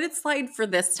 we'll let it slide for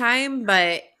this time,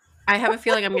 but I have a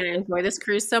feeling I'm going to enjoy this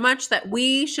cruise so much that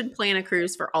we should plan a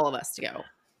cruise for all of us to go.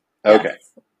 Okay.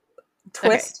 Yes.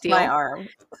 Twist my arm.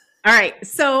 All right,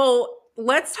 so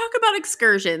let's talk about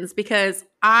excursions, because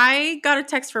I got a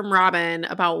text from Robin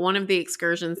about one of the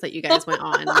excursions that you guys went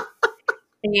on.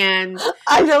 And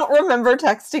I don't remember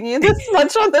texting you this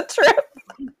much on the trip.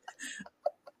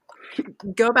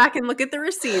 Go back and look at the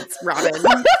receipts, Robin,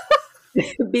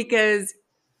 because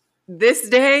this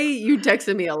day you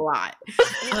texted me a lot.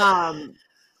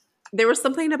 There was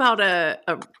something about a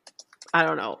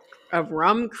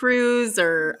rum cruise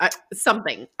or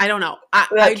something. I don't know.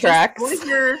 I tracks. want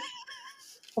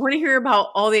to hear about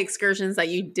all the excursions that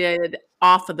you did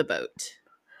off of the boat.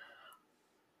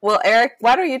 Well, Eric,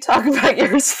 why don't you talk about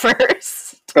yours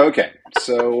first? Okay,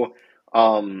 so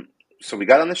we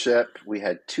got on the ship. We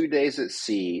had 2 days at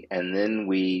sea, and then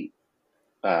we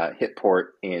hit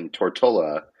port in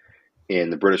Tortola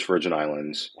in the British Virgin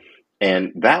Islands,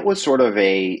 and that was sort of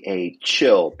a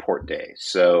chill port day.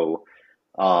 So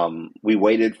we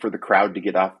waited for the crowd to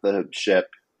get off the ship,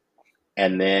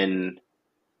 and then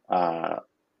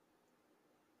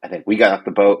I think we got off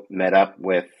the boat, met up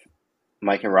with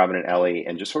Mike and Robin and Ellie,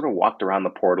 and just sort of walked around the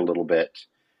port a little bit.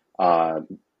 Uh,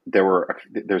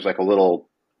 there's like a little,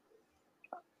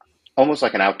 almost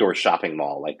like an outdoor shopping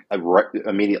mall, like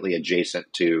immediately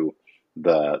adjacent to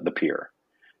the pier.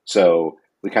 So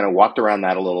we kind of walked around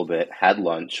that a little bit, had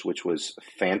lunch, which was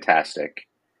fantastic,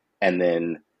 and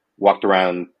then walked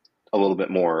around a little bit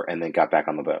more, and then got back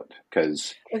on the boat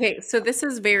because Okay, so this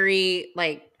is very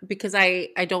like because I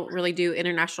don't really do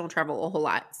international travel a whole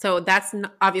lot. So that's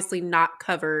obviously not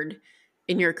covered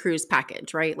in your cruise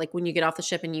package, right? Like when you get off the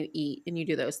ship and you eat and you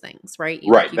do those things, right?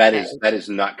 You right, you that pay. is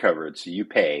not covered. So you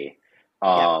pay,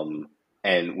 Yep.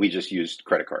 and we just used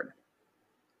credit card.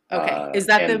 Okay. Is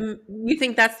that And you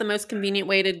think that's the most convenient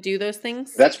way to do those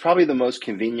things? that's probably the most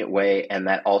convenient way, and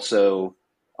that also,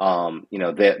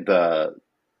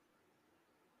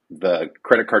 the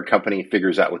credit card company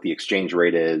figures out what the exchange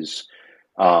rate is,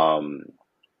 um,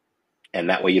 and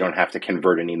that way you don't have to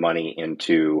convert any money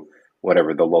into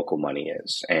whatever the local money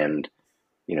is. And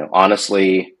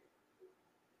honestly,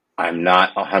 I'm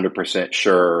not 100%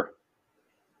 sure.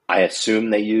 I assume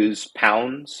they use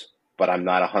pounds, but I'm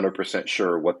not 100%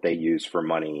 sure what they use for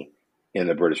money in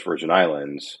the British Virgin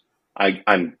Islands.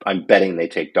 I'm betting they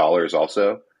take dollars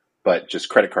also, but just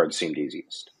credit cards seemed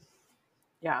easiest.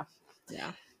 Yeah.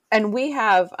 Yeah. And we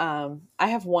have, I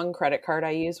have one credit card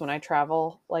I use when I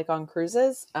travel, like on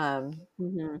cruises.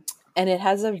 Mm-hmm. And it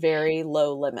has a very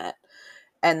low limit,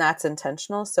 and that's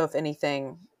intentional. So if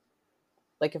anything,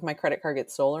 like if my credit card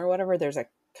gets stolen or whatever, there's a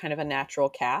kind of a natural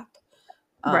cap.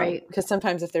 Right. Because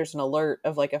sometimes if there's an alert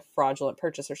of like a fraudulent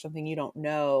purchase or something, you don't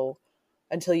know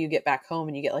until you get back home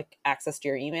and you get like access to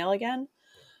your email again.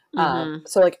 Mm-hmm.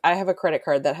 So like I have a credit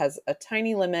card that has a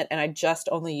tiny limit, and I just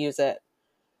only use it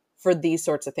for these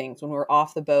sorts of things when we're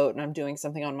off the boat and I'm doing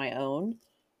something on my own.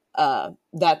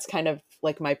 That's kind of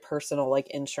like my personal like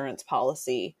insurance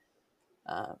policy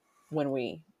uh, when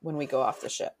we go off the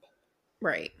ship.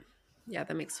 Right. Yeah,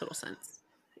 that makes total sense.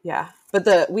 Yeah,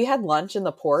 but we had lunch in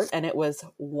the port and it was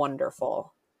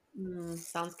wonderful.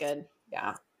 Sounds good.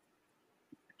 Yeah.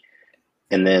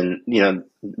 And then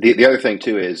the other thing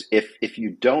too is if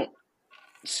you don't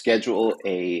schedule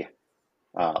a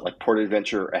like port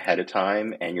adventure ahead of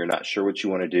time and you're not sure what you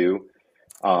want to do,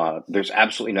 there's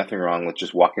absolutely nothing wrong with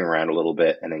just walking around a little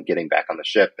bit and then getting back on the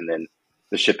ship, and then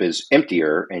the ship is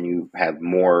emptier and you have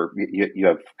more. You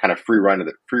have kind of free run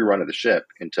of the ship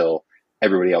until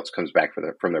everybody else comes back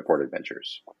from their port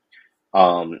adventures.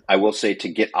 I will say to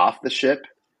get off the ship,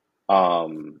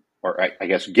 or I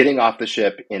guess getting off the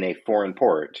ship in a foreign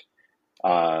port,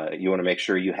 you want to make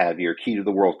sure you have your key to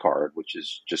the world card, which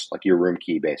is just like your room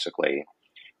key basically,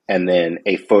 and then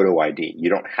a photo ID. You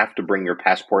don't have to bring your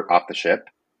passport off the ship.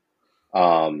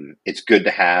 It's good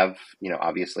to have,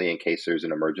 obviously in case there's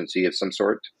an emergency of some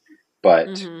sort, but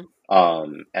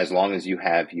as long as you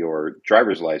have your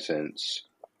driver's license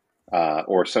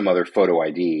or some other photo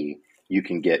ID, you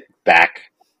can get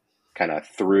back kind of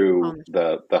through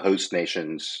the host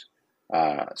nation's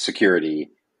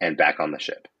security and back on the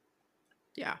ship.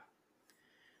 Yeah.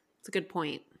 It's a good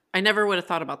point. I never would have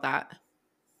thought about that.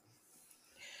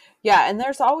 Yeah, and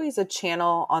there's always a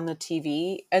channel on the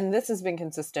TV, and this has been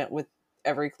consistent with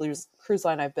every cruise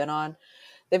line I've been on.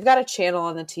 They've got a channel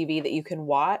on the TV that you can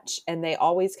watch, and they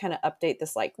always kind of update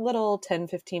this like little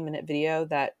 10-15 minute video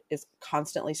that is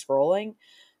constantly scrolling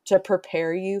to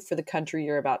prepare you for the country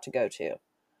you're about to go to,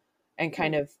 and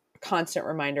kind of constant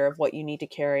reminder of what you need to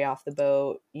carry off the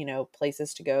boat,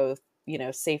 places to go,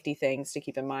 safety things to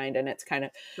keep in mind. And it's kind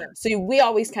of, so we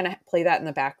always kind of play that in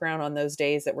the background on those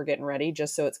days that we're getting ready,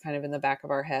 just so it's kind of in the back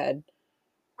of our head.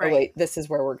 Right. Oh, wait, this is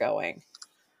where we're going.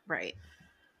 Right.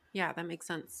 Yeah, that makes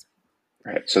sense.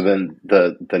 Right. So then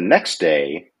the next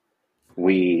day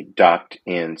we docked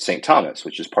in St. Thomas,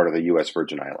 which is part of the U.S.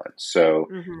 Virgin Islands. So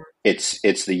it's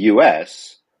the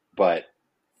U.S., but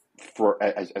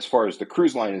as far as the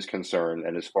cruise line is concerned,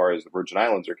 and as far as the Virgin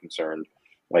Islands are concerned,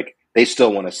 like they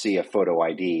still want to see a photo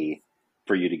ID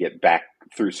for you to get back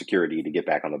through security to get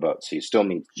back on the boat. So you still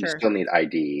need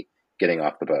ID getting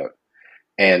off the boat.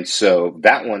 And so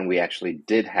that one we actually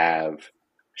did have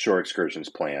shore excursions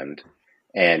planned,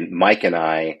 and Mike and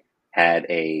I had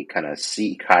a kind of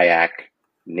sea kayak,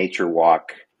 nature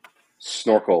walk,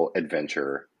 snorkel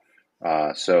adventure.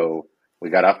 So we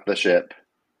got off the ship,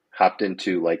 hopped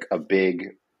into like a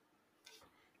big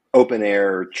open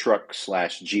air truck /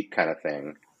 Jeep kind of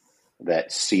thing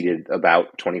that seated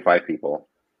about 25 people,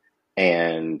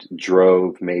 and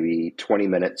drove maybe 20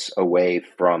 minutes away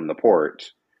from the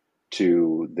port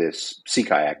to this sea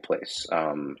kayak place.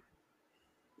 I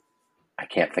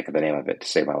can't think of the name of it to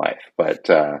save my life, but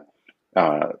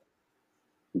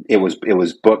it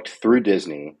was booked through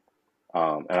Disney.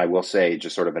 And I will say,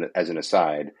 just sort of as an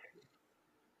aside,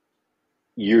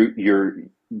 you're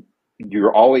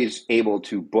always able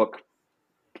to book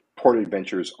port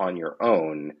adventures on your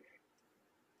own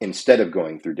instead of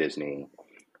going through Disney.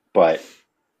 But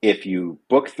if you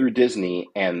book through Disney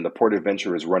and the port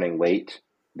adventure is running late,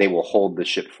 they will hold the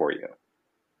ship for you.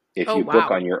 If Oh, you book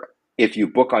wow. on your if you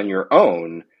book on your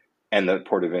own and the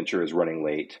port adventure is running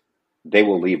late, they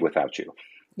will leave without you.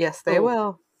 Yes, they Oh,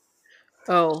 will.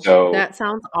 oh, So that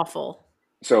sounds awful.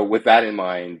 so with that in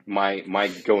mind, my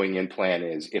going in plan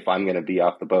is, if I'm going to be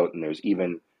off the boat and there's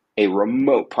even a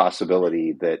remote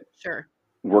possibility that Sure.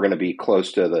 we're going to be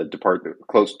close to the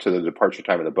departure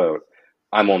time of the boat,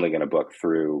 I'm only going to book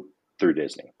through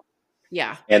Disney.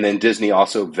 Yeah. And then Disney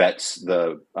also vets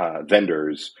the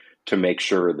vendors to make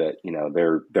sure that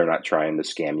they're not trying to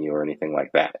scam you or anything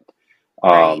like that.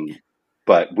 Right.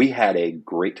 But we had a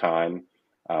great time.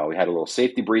 We had a little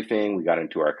safety briefing. We got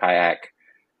into our kayak.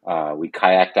 We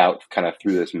kayaked out kind of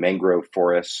through this mangrove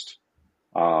forest,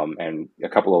 and a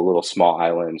couple of little small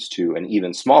islands to an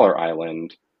even smaller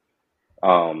island.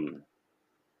 Um,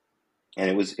 and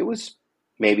it was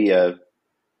maybe a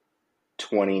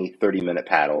 20-30 minute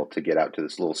paddle to get out to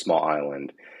this little small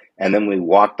island. And then we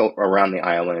walked around the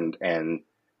island, and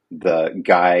the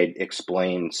guide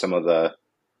explained some of the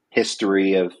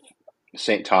history of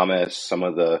St. Thomas, some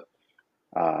of the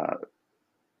uh,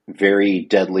 very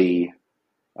deadly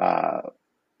uh,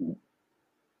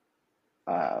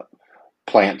 uh,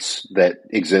 plants that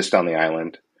exist on the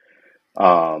island,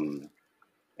 um,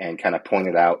 and kind of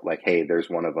pointed out, like, hey, there's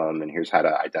one of them, and here's how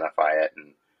to identify it.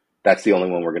 And that's the only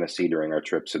one we're going to see during our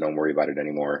trip, so don't worry about it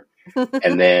anymore.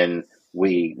 And then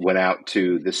we went out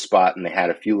to this spot, and they had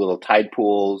a few little tide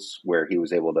pools where he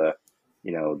was able to,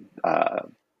 you know,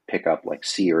 pick up like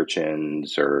sea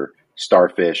urchins or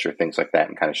starfish or things like that,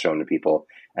 and kind of show them to people.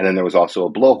 And then there was also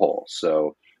a blowhole.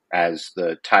 So as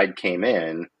the tide came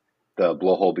in, the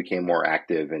blowhole became more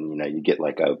active, and you get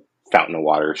like a fountain of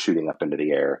water shooting up into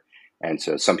the air. And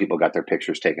so some people got their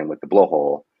pictures taken with the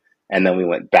blowhole. And then we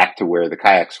went back to where the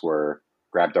kayaks were,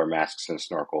 grabbed our masks and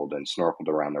snorkeled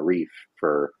around the reef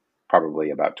for probably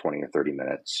about 20 or 30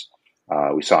 minutes.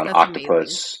 We saw an That's amazing.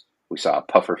 octopus. We saw a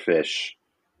puffer fish.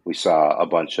 We saw a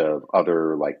bunch of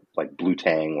other like blue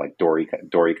tang, like dory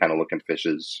kind of looking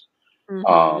fishes. Mm-hmm.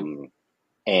 Um,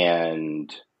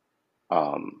 and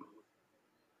um,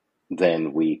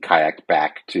 then we kayaked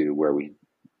back to where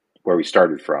we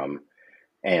started from,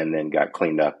 and then got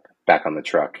cleaned up back on the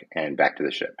truck and back to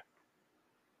the ship.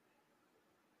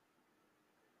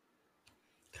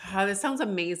 God, this sounds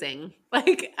amazing.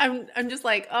 Like I'm just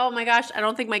like, oh my gosh, I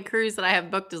don't think my cruise that I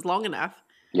have booked is long enough.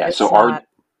 Yeah, so It's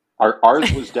not.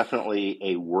 ours was definitely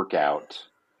a workout,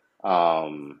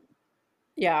 um,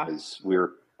 Yeah. as we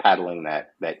were paddling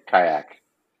that kayak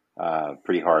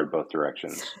pretty hard both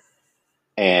directions.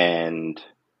 And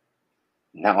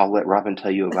now I'll let Robin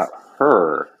tell you about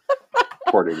her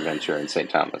port adventure in St.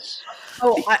 Thomas.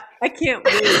 Oh, I can't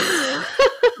wait.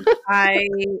 I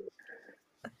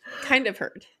kind of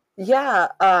heard. Yeah.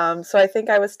 So I think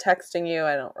I was texting you.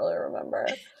 I don't really remember.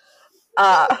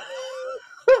 Uh,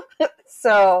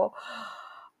 so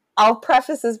I'll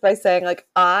preface this by saying, like,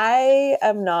 I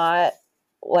am not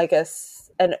like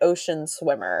an ocean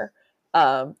swimmer.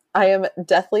 I am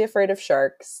deathly afraid of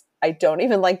sharks. I don't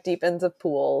even like deep ends of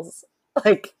pools.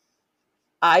 Like,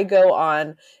 I go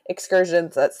on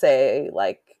excursions that say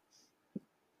like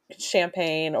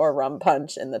champagne or rum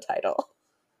punch in the title.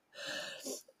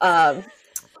 Um,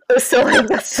 so like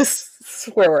that's just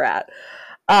where we're at.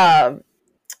 Um,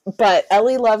 but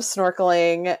Ellie loves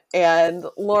snorkeling, and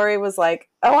Lori was like,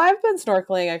 "Oh, I've been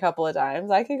snorkeling a couple of times.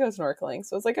 I can go snorkeling."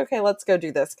 So I was like, "Okay, let's go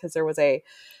do this," because there was a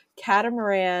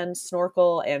catamaran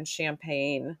snorkel and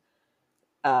champagne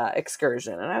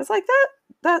excursion, and I was like,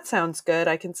 "That sounds good.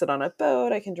 I can sit on a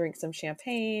boat. I can drink some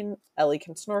champagne. Ellie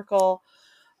can snorkel."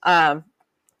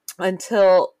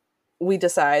 Until we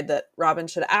decide that Robin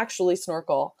should actually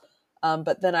snorkel,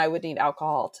 but then I would need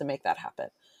alcohol to make that happen.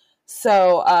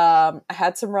 So I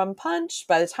had some rum punch.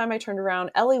 By the time I turned around,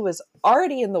 Ellie was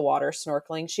already in the water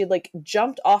snorkeling. She had like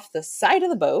jumped off the side of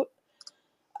the boat,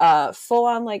 full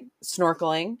on like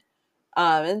snorkeling.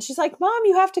 And she's like, "Mom,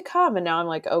 you have to come." And now I'm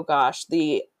like, oh gosh,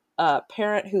 the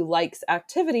parent who likes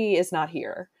activity is not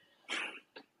here.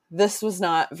 This was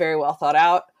not very well thought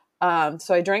out.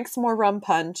 So I drank some more rum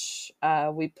punch.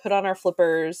 We put on our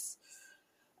flippers.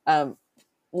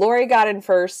 Lori got in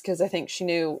first because I think she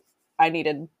knew I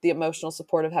needed the emotional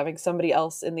support of having somebody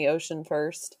else in the ocean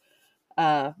first.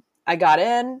 I got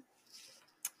in.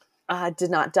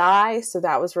 Did not die, so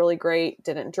that was really great.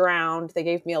 Didn't drown. They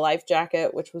gave me a life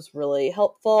jacket, which was really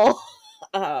helpful.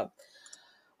 uh,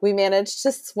 we managed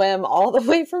to swim all the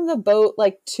way from the boat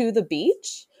like to the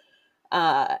beach.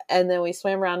 And then we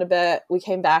swam around a bit. We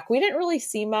came back. We didn't really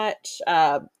see much.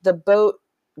 The boat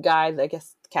guy, I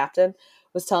guess the captain,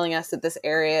 was telling us that this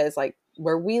area is like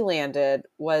where we landed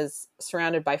was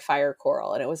surrounded by fire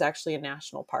coral, and it was actually a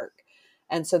national park.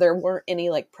 And so there weren't any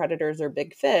like predators or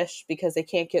big fish because they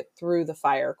can't get through the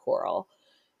fire coral.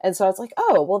 And so I was like,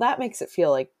 oh, well, that makes it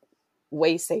feel like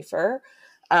way safer.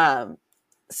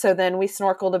 So then we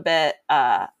snorkeled a bit.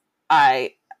 I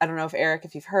don't know if Eric,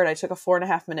 if you've heard, I took a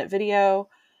 4.5-minute video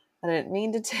that I didn't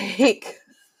mean to take.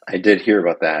 I did hear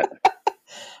about that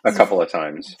a couple of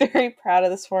times. Very proud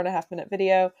of this 4.5-minute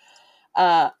video.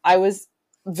 I was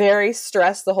very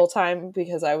stressed the whole time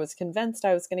because I was convinced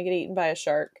I was going to get eaten by a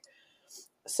shark.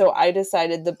 So I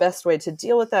decided the best way to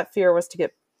deal with that fear was to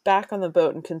get back on the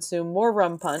boat and consume more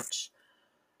rum punch.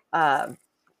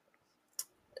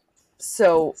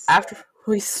 So after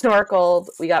we snorkeled,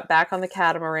 we got back on the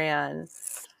catamaran.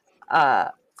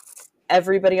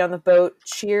 Everybody on the boat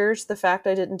cheers the fact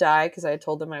I didn't die because I had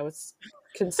told them I was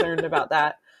concerned about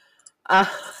that.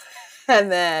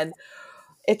 And then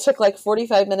it took like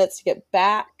 45 minutes to get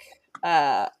back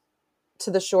to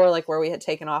the shore, like where we had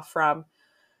taken off from.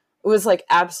 It was like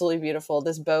absolutely beautiful.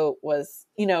 This boat was,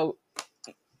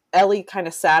 Ellie kind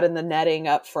of sat in the netting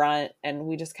up front, and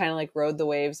we just kind of like rode the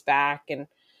waves back, and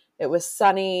it was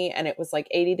sunny, and it was like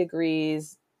 80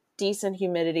 degrees, decent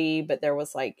humidity, but there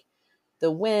was like the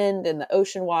wind and the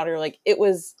ocean water. Like it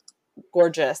was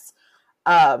gorgeous.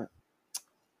 And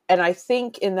I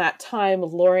think in that time,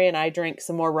 Lori and I drank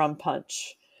some more rum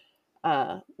punch,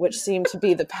 which seemed to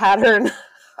be the pattern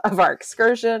of our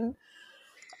excursion.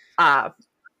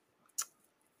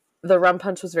 The rum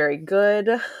punch was very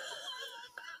good.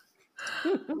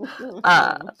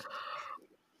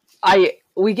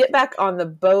 We get back on the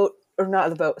boat, or not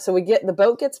the boat. So the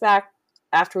boat gets back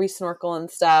after we snorkel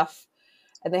and stuff,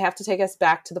 and they have to take us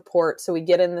back to the port. So we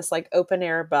get in this like open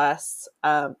air bus.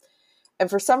 And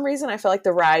for some reason, I feel like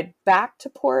the ride back to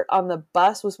port on the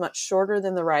bus was much shorter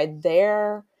than the ride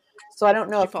there. So I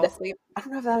don't know if that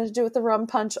had to do with the rum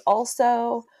punch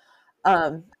also.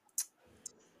 But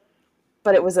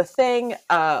it was a thing.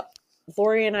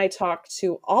 Lori and I talked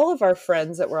to all of our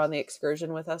friends that were on the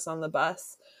excursion with us on the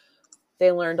bus.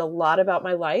 They learned a lot about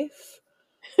my life.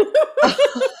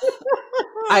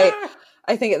 I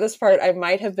think at this part, I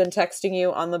might have been texting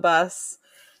you on the bus.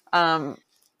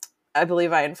 I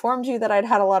believe I informed you that I'd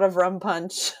had a lot of rum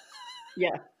punch.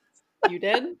 Yeah, you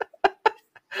did.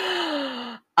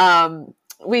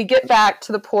 We get back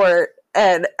to the port,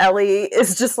 and Ellie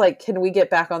is just like, "Can we get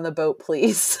back on the boat,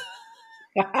 please?"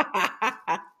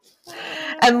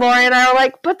 And Lori and I are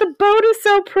like, "But the boat is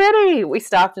so pretty." We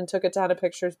stopped and took a ton of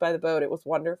pictures by the boat. It was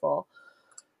wonderful.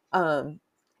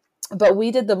 But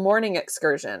we did the morning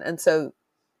excursion, and so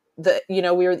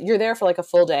you're there for like a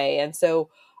full day, and so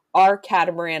our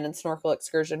catamaran and snorkel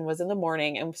excursion was in the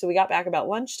morning, and so we got back about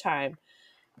lunchtime,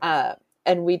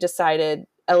 and we decided,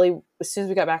 Ellie, as soon as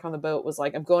we got back on the boat, was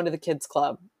like, "I'm going to the kids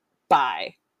club.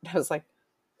 Bye." I was like,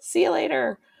 "See you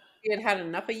later." She had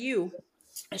enough of you.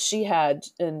 She had,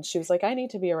 and she was like, "I need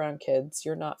to be around kids.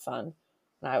 You're not fun."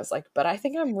 And I was like, "But I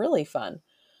think I'm really fun."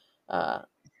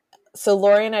 So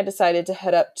Lori and I decided to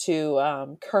head up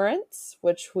to Currents,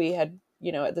 which we had,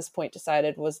 at this point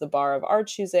decided was the bar of our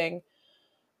choosing.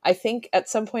 I think at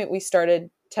some point we started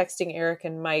texting Eric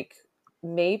and Mike,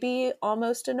 maybe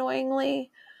almost annoyingly,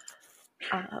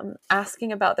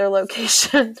 asking about their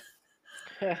location.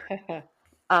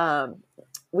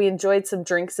 We enjoyed some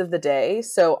drinks of the day.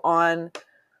 So on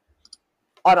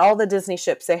all the Disney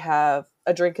ships, they have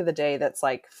a drink of the day that's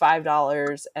like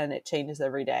 $5, and it changes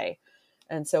every day.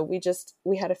 And so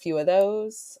we had a few of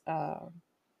those.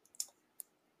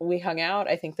 We hung out.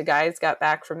 I think the guys got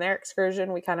back from their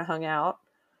excursion. We kind of hung out.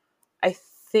 I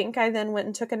think I then went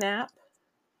and took a nap.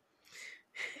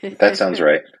 That sounds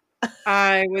right.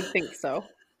 I would think so.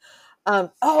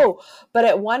 But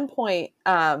at one point,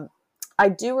 I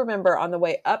do remember on the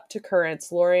way up to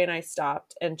Currents, Lori and I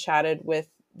stopped and chatted with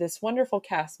this wonderful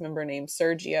cast member named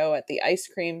Sergio at the ice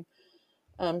cream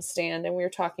stand. And we were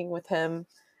talking with him,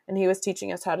 and he was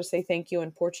teaching us how to say thank you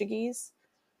in Portuguese.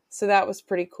 So that was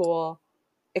pretty cool.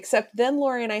 Except then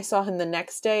Lori and I saw him the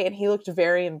next day, and he looked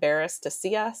very embarrassed to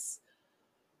see us.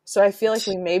 So I feel like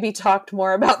we maybe talked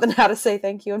more about than how to say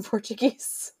thank you in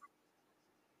Portuguese.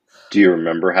 Do you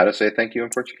remember how to say thank you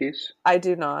in Portuguese? I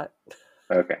do not.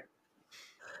 Okay.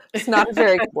 It's not a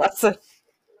very good lesson.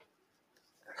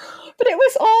 But it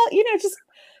was all, just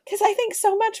Because I think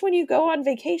so much when you go on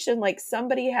vacation, like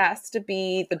somebody has to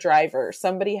be the driver.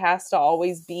 Somebody has to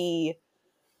always be,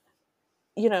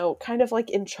 kind of like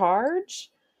in charge.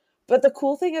 But the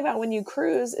cool thing about when you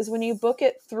cruise is when you book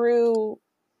it through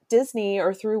Disney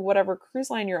or through whatever cruise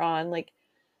line you're on, like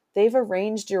they've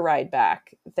arranged your ride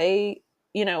back.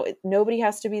 Nobody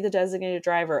has to be the designated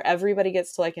driver. Everybody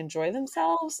gets to like enjoy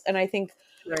themselves. And I think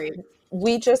Right.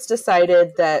 we just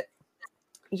decided that,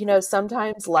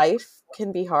 sometimes life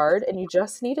can be hard and you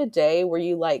just need a day where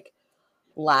you like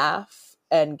laugh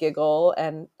and giggle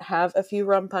and have a few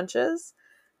rum punches.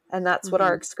 And that's what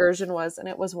our excursion was. And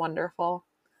it was wonderful.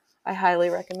 I highly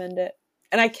recommend it.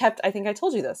 And I think I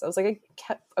told you this. I was like,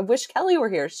 I wish Kelly were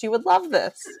here. She would love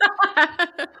this.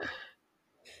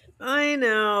 I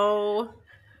know.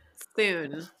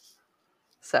 Soon.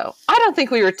 So I don't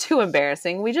think we were too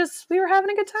embarrassing. We were having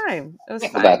a good time. It was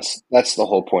fine. That's the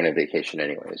whole point of vacation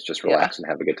anyway, is just relax and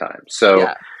have a good time.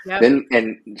 So then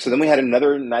we had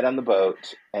another night on the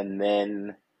boat, and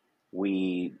then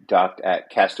we docked at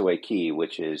Castaway Cay,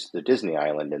 which is the Disney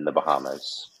island in the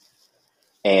Bahamas.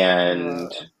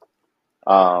 And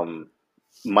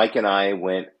Mike and I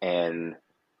went and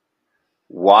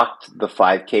walked the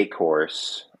 5K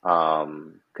course,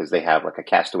 because they have like a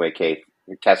Castaway Cay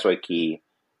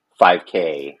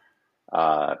 5K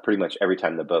pretty much every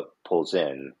time the boat pulls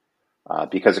in.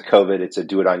 Because of COVID, it's a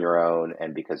do it on your own,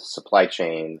 and because of supply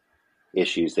chain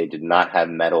issues, they did not have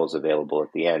medals available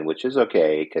at the end, which is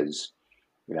okay because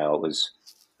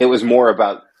it was more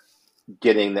about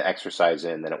getting the exercise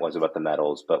in than it was about the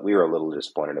medals. But we were a little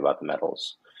disappointed about the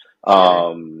medals,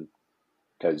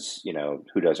 because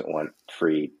who doesn't want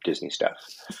free Disney stuff?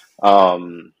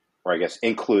 Or I guess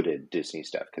included Disney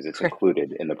stuff, because it's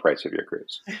included in the price of your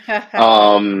cruise.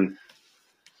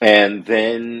 And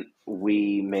then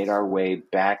we made our way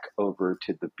back over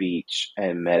to the beach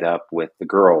and met up with the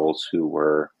girls who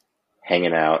were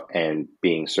hanging out and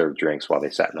being served drinks while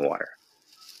they sat in the water.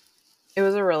 It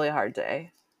was a really hard day.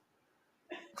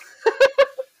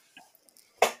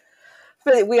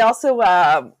 But we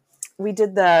also, we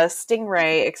did the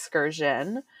Stingray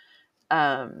excursion,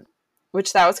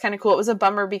 which that was kind of cool. It was a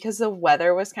bummer because the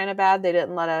weather was kind of bad. They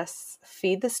didn't let us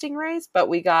feed the stingrays, but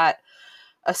we got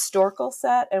a snorkel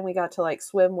set and we got to like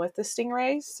swim with the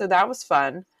stingrays. So that was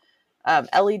fun.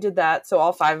 Ellie did that. So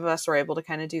all 5 of us were able to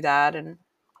kind of do that. And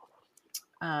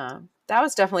that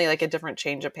was definitely like a different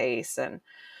change of pace. And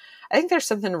I think there's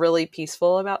something really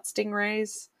peaceful about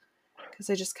stingrays because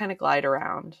they just kind of glide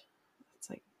around. It's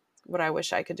like what I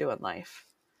wish I could do in life.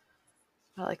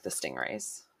 I like the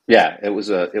stingrays. Yeah, it was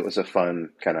a fun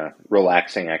kind of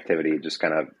relaxing activity, just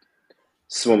kind of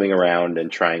swimming around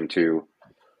and trying to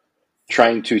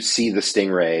see the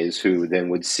stingrays, who then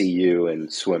would see you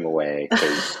and swim away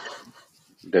because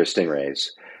they're stingrays.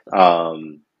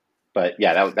 But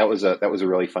yeah, that was a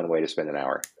really fun way to spend an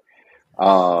hour.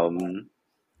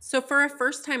 So for a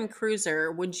first-time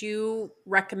cruiser, would you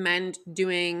recommend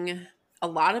doing a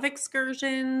lot of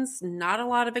excursions, not a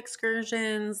lot of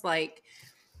excursions? Like,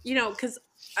 because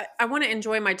I want to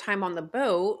enjoy my time on the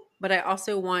boat, but I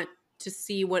also want to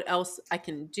see what else I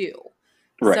can do.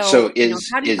 Right. So is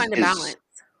how do you find a balance?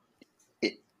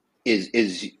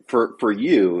 Is for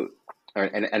you,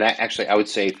 and I would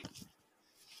say,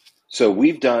 so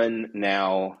we've done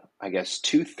now, I guess,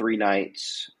 2 3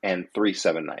 nights and 3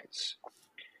 7 nights.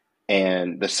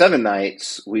 And the 7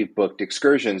 nights we've booked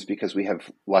excursions because we have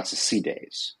lots of sea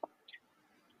days.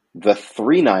 The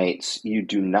 3 nights, you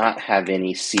do not have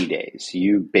any sea days.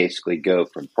 You basically go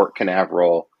from Port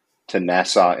Canaveral to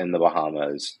Nassau in the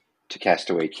Bahamas, to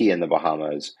Castaway Cay in the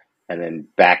Bahamas, and then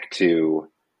back to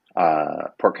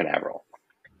Port Canaveral.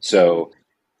 So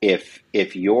if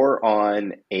you're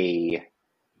on a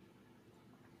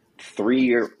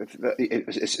 3-year,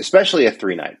 especially a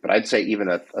 3-night, but I'd say even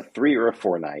a 3 or a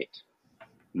 4-night,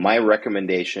 my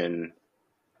recommendation,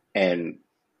 and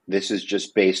this is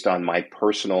just based on my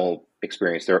personal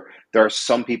experience, there are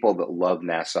some people that love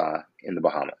Nassau in the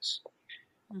Bahamas.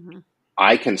 Mm-hmm.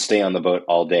 I can stay on the boat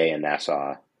all day in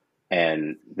Nassau,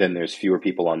 and then there's fewer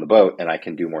people on the boat, and I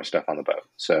can do more stuff on the boat.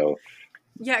 So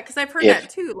yeah, because I've heard that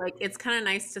too. Like, it's kind of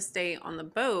nice to stay on the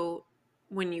boat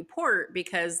when you port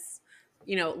because,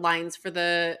 lines for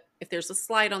if there's a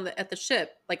slide at the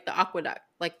ship, like the aqueduct,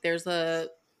 like there's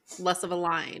less of a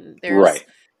line. There's, right.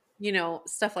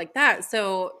 Stuff like that.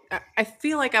 So I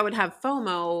feel like I would have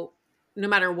FOMO no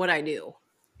matter what I do.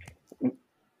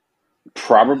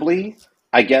 Probably,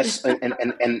 I guess.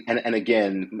 and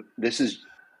again, this is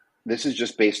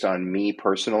just based on me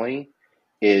personally,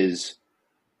 is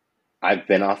I've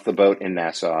been off the boat in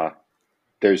Nassau.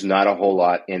 There's not a whole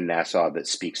lot in Nassau that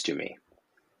speaks to me.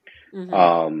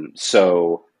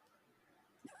 So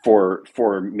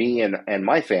for me and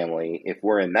my family, if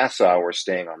we're in Nassau, we're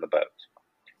staying on the boat.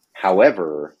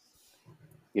 However,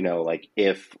 like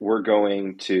if we're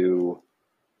going to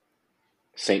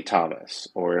St. Thomas,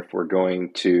 or if we're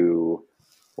going to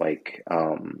like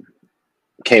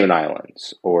Cayman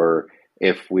Islands, or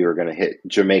if we were going to hit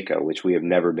Jamaica, which we have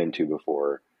never been to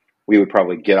before, we would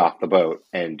probably get off the boat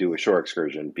and do a shore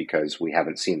excursion because we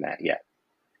haven't seen that yet.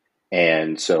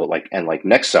 And so like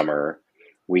next summer,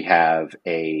 we have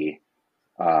a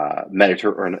not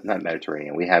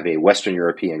Mediterranean, we have a Western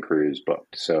European cruise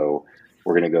booked. So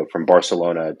we're going to go from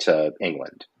Barcelona to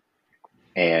England,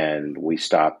 and we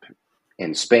stop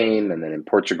in Spain, and then in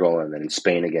Portugal, and then in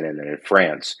Spain again, and then in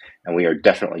France. And we are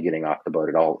definitely getting off the boat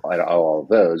at all of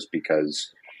those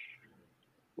because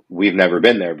we've never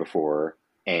been there before,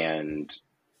 and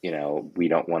we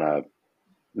don't want to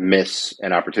miss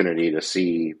an opportunity to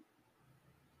see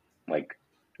like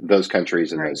those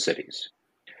countries and those cities.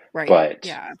 Right. But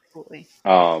yeah, absolutely.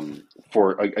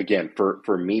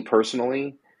 For me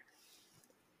personally,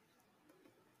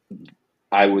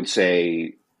 I would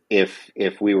say if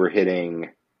we were hitting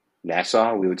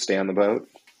Nassau, we would stay on the boat.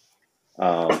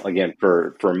 Again,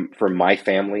 for my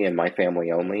family and my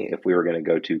family only, if we were going to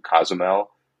go to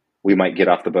Cozumel, we might get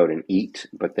off the boat and eat,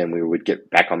 but then we would get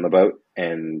back on the boat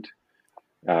and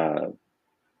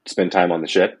spend time on the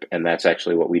ship. And that's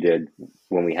actually what we did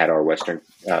when we had our Western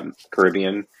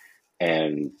Caribbean.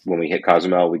 And when we hit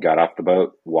Cozumel, we got off the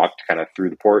boat, walked kind of through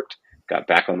the port, got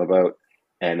back on the boat,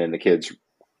 and then the kids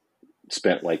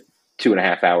spent like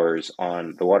 2.5 hours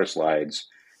on the water slides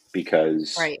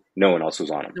because no one else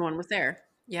was on them. No one was there.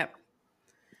 Yep.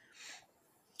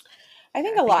 I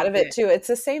think a lot of it too, it's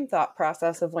the same thought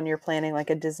process of when you're planning like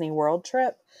a Disney World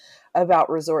trip about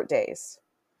resort days.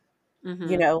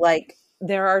 Like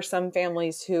there are some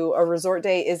families who a resort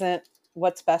day isn't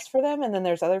what's best for them. And then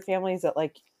there's other families that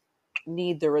like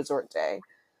need the resort day,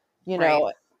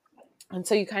 and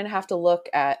so you kind of have to look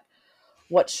at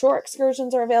what shore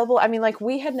excursions are available. I mean, like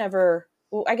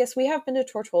I guess we have been to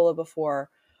Tortola before,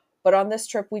 but on this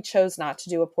trip we chose not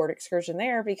to do a port excursion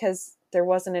there because there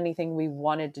wasn't anything we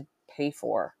wanted to pay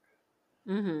for.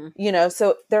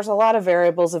 So there's a lot of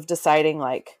variables of deciding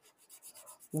like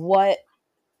what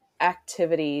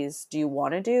activities do you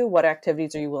want to do, what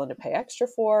activities are you willing to pay extra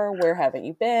for, where haven't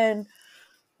you been,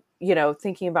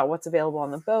 thinking about what's available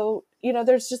on the boat.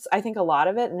 There's just, I think, a lot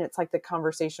of it. And it's like the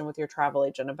conversation with your travel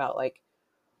agent about like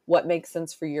what makes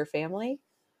sense for your family.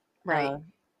 Right.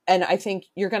 And I think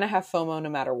you're going to have FOMO no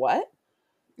matter what.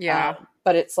 Yeah.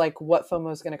 But it's like what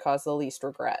FOMO is going to cause the least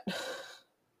regret.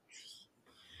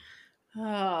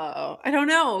 Oh, I don't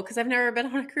know. Cause I've never been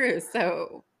on a cruise.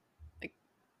 So like,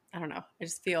 I don't know. I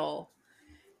just feel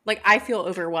like I feel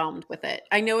overwhelmed with it.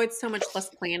 I know it's so much less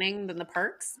planning than the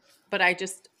parks, but I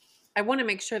want to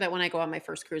make sure that when I go on my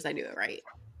first cruise, I do it right.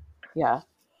 Yeah.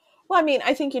 Well, I mean,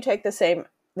 I think you take the same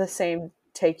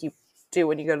take you do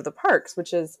when you go to the parks,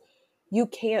 which is you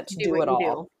can't do it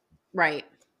all. Right.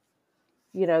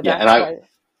 That's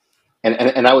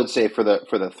and I would say for the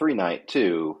 3-night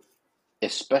too,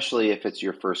 especially if it's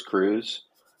your first cruise,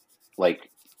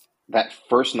 like that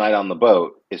first night on the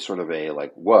boat is sort of a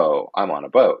like, whoa, I'm on a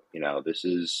boat. This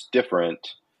is different,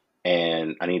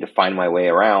 and I need to find my way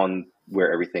around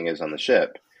where everything is on the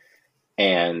ship.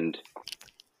 And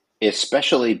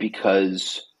especially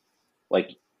because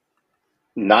like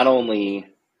not only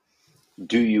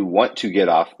do you want to get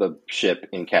off the ship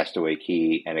in Castaway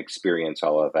Cay and experience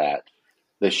all of that,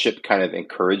 the ship kind of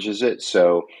encourages it.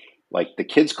 So like the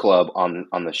kids club on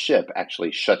the ship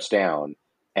actually shuts down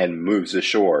and moves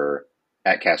ashore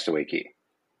at Castaway Cay.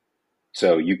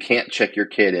 So you can't check your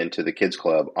kid into the kids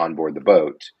club on board the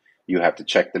boat. You have to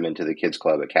check them into the kids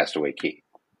club at Castaway Cay.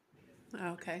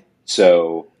 Okay.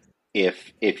 So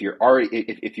if you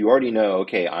already know,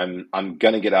 okay, I'm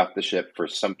gonna get off the ship for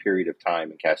some period of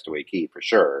time in Castaway Cay for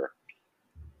sure.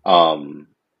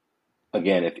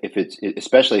 Again,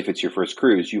 especially if it's your first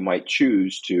cruise, you might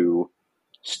choose to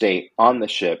stay on the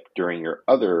ship during your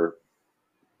other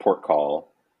port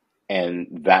call, and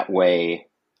that way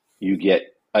you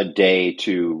get a day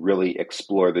to really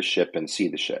explore the ship and see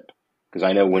the ship. Because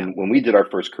I know when we did our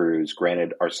first cruise,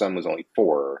 granted our son was only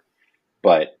 4,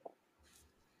 but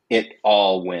it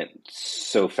all went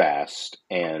so fast,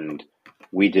 and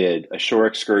we did a shore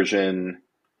excursion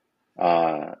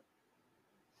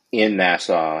in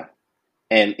Nassau,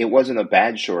 and it wasn't a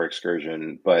bad shore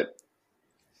excursion, but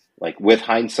like with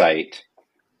hindsight,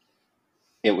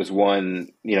 it was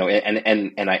one,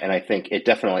 and I think it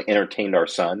definitely entertained our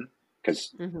son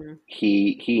because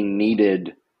he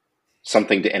needed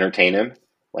something to entertain him,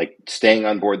 like staying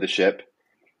on board the ship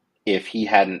if he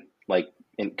hadn't like,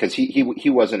 because he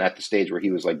wasn't at the stage where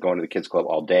he was like going to the kids club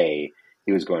all day.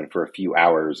 He was going for a few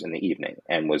hours in the evening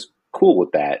and was cool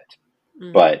with that.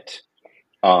 Mhm. But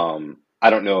I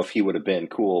don't know if he would have been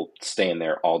cool staying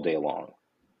there all day long.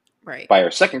 Right. By our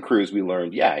second cruise, we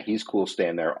learned, yeah, he's cool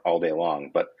staying there all day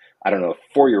long. But I don't know if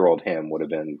 4-year-old him would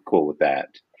have been cool with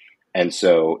that. And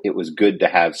so it was good to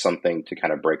have something to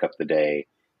kind of break up the day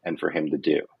and for him to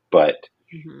do. But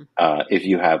Mhm. if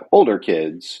you have older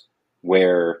kids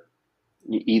where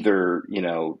either,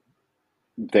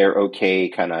 they're okay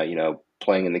kind of,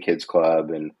 playing in the kids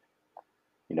club and,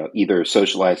 either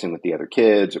socializing with the other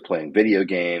kids or playing video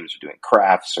games or doing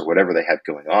crafts or whatever they have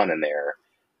going on in there,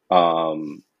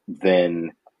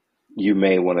 then you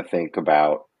may want to think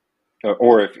about,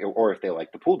 or if they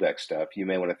like the pool deck stuff, you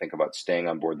may want to think about staying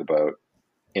on board the boat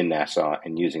in Nassau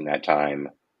and using that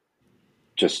time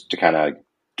just to kind of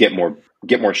get more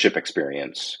ship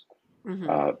experience,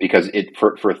 Mhm. because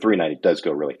for a 3-night it does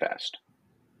go really fast.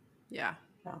 Yeah.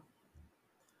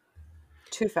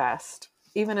 Too fast.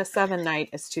 Even a 7-night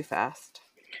is too fast.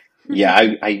 Yeah,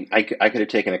 I could have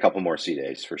taken a couple more sea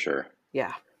days for sure.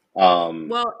 Yeah.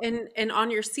 Well, and on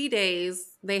your sea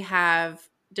days, they have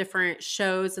different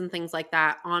shows and things like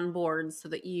that on board so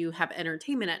that you have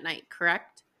entertainment at night,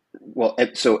 correct? Well,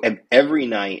 so every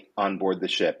night on board the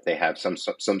ship, they have some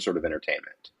sort of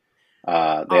entertainment.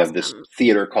 They have this Awesome.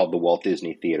 theater called the Walt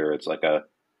Disney Theater. It's like a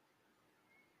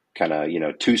kind of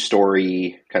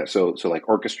 2-story kind of, so like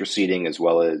orchestra seating as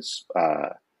well as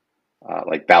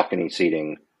like balcony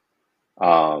seating,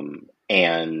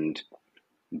 and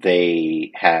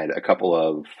they had a couple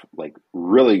of like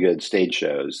really good stage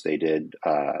shows. They did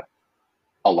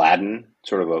Aladdin,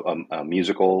 sort of a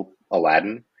musical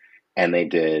Aladdin, and they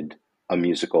did a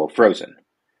musical Frozen.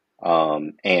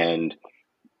 And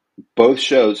both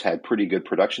shows had pretty good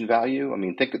production value. I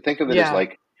mean, think of it as Yeah.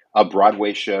 like a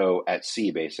Broadway show at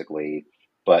sea, basically,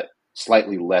 but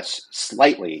slightly less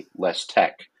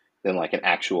tech than like an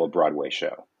actual Broadway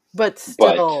show. But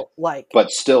still,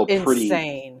 But still pretty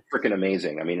insane. freaking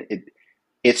amazing. I mean,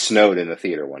 it snowed in the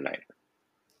theater one night.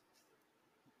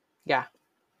 Yeah.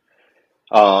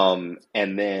 And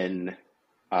then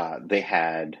they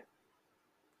had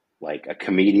like a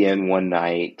comedian one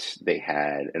night. They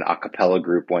had an a cappella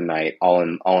group one night, all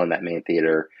in that main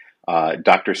theater.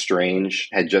 Doctor Strange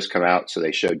had just come out, so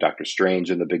they showed Doctor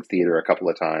Strange in the big theater a couple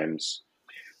of times.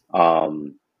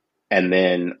 And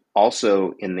then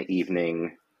also in the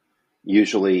evening,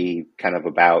 usually kind of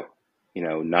about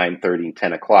 9:30,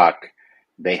 10 o'clock,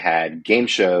 they had game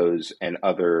shows and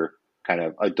other kind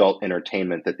of adult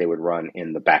entertainment that they would run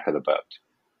in the back of the boat,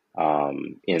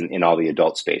 in all the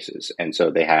adult spaces. And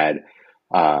so they had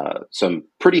some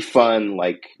pretty fun,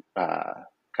 like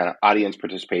kind of audience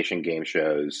participation game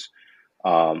shows.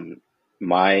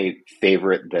 My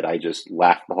favorite that I just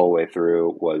laughed the whole way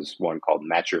through was one called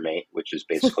Match Your Mate, which is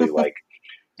basically like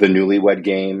the Newlywed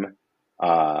Game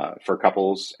for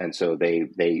couples. And so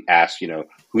they asked,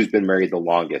 who's been married the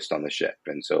longest on the ship,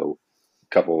 and so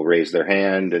couple raised their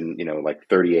hand and like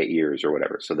 38 years or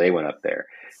whatever, so they went up there,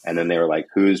 and then they were like,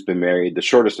 who's been married the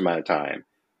shortest amount of time,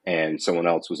 and someone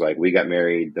else was like, we got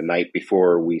married the night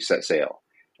before we set sail,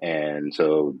 and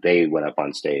so they went up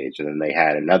on stage, and then they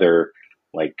had another,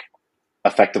 like,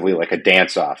 effectively like a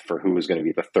dance off for who was going to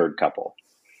be the third couple.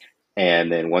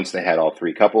 And then once they had all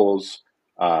three couples,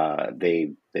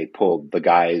 they pulled the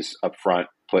guys up front,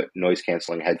 put noise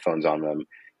canceling headphones on them,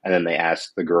 and then they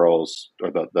asked the girls or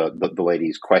the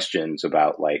ladies questions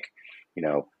about, like,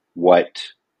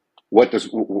 what's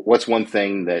one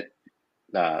thing that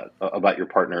about your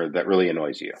partner that really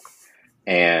annoys you,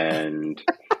 and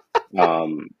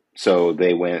so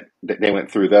they went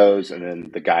through those, and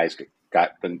then the guys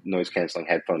got the noise canceling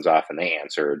headphones off and they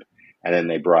answered, and then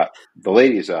they brought the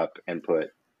ladies up and put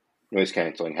noise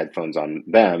canceling headphones on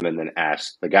them and then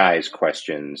asked the guys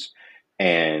questions,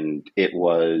 and it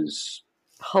was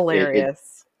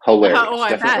Hilarious. hilarious. Oh,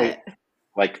 I Definitely, bet.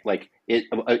 like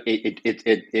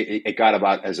it got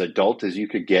about as adult as you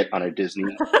could get on a Disney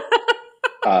with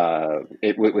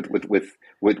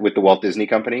the Walt Disney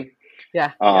Company.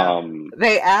 Yeah.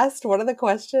 They asked, one of the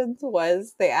questions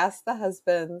was, they asked the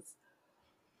husbands,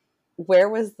 where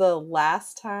was the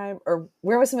last time, or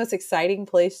where was the most exciting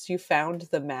place you found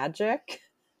the magic?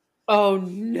 Oh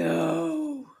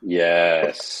no.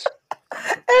 Yes.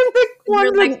 And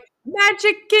You're like,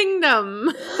 Magic Kingdom.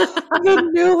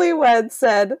 the newlywed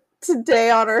said, today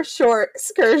on our short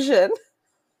excursion.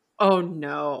 Oh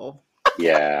no.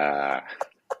 Yeah.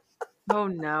 Oh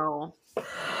no.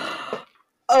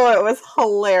 Oh, it was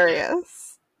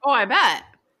hilarious. Oh, I bet.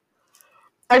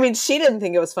 I mean, she didn't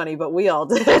think it was funny, but we all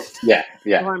did. Yeah,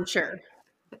 yeah. Well, I'm sure.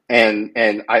 And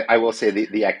I will say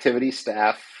the activity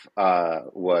staff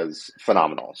was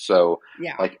phenomenal. So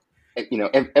Yeah. like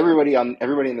everybody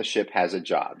in the ship has a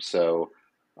job. So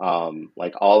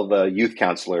like all the youth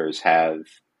counselors have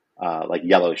like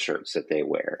yellow shirts that they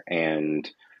wear, and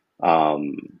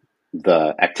um,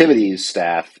 the activities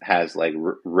staff has like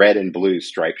red and blue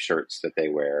striped shirts that they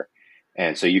wear,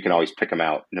 and so you can always pick them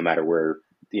out no matter where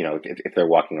if they're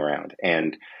walking around.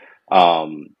 And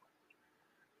um,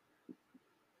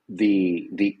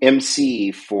 the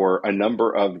MC for a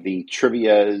number of the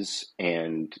trivias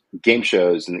and game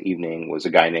shows in the evening was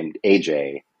a guy named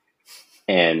AJ,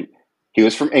 and he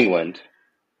was from England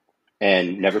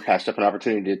and never passed up an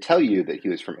opportunity to tell you that he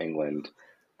was from England,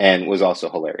 and was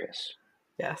also hilarious.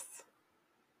 Yes.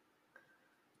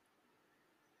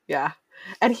 Yeah.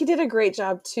 And he did a great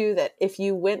job too, that if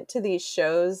you went to these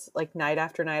shows like night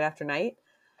after night after night,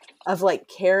 of like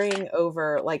carrying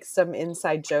over like some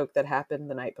inside joke that happened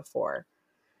the night before.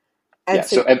 And Yeah,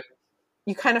 so so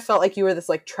you kind of felt like you were this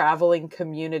like traveling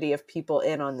community of people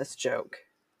in on this joke.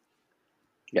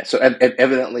 yeah, so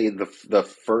evidently the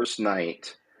first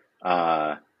night,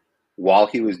 while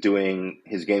he was doing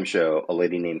his game show, a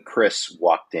lady named Chris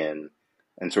walked in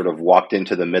and sort of walked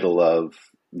into the middle of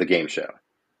the game show.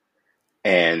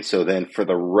 And so then for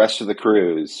the rest of the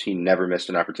cruise, he never missed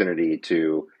an opportunity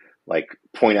to like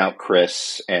point out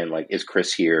Chris and like, is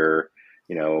Chris here?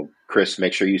 Chris,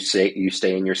 make sure you stay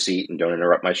in your seat and don't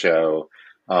interrupt my show.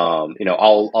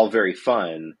 All very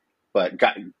fun, but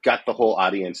got the whole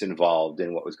audience involved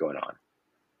in what was going on.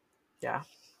 Yeah,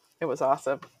 it was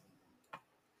awesome.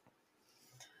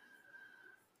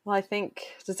 Well, I think,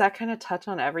 does that kind of touch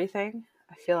on everything?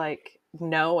 I feel like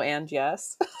no and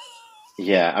yes.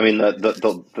 Yeah, I mean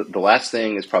the last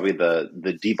thing is probably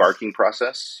the debarking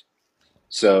process.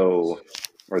 So,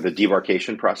 or the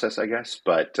debarkation process, I guess.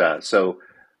 But so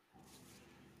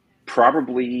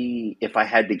probably, if I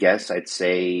had to guess, I'd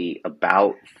say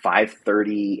about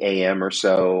 5:30 a.m. or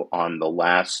so on the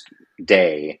last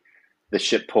day, the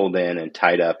ship pulled in and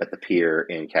tied up at the pier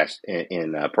in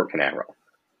Port Canaveral.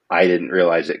 I didn't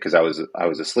realize it because I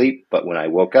was asleep, but when I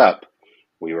woke up,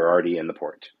 we were already in the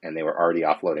port and they were already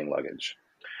offloading luggage.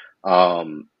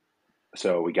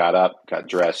 So we got up, got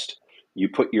dressed. You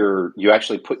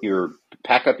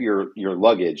pack up your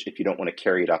luggage if you don't want to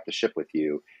carry it off the ship with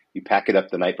you. You pack it up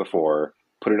the night before,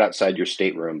 put it outside your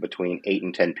stateroom between 8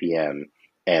 and 10 p.m.,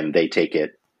 and they take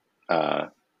it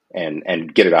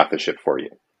and get it off the ship for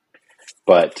you.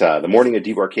 But the morning of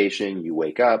debarkation, you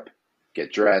wake up,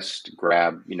 get dressed,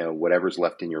 grab whatever's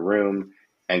left in your room,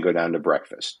 and go down to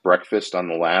breakfast. Breakfast on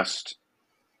the last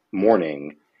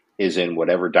morning is in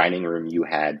whatever dining room you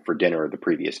had for dinner the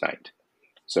previous night.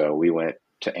 So we went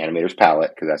to Animator's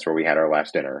Palette because that's where we had our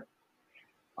last dinner,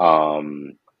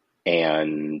 and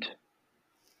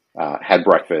had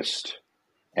breakfast,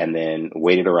 and then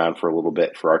waited around for a little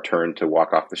bit for our turn to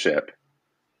walk off the ship.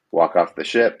 Walk off the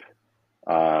ship.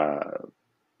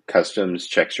 Customs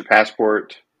checks your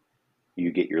passport.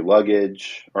 You get your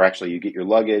luggage, or actually you get your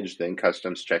luggage, then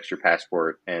customs checks your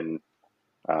passport, and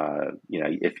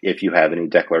if you have any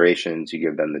declarations, you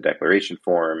give them the declaration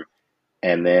form,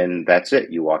 and then that's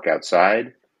it. You walk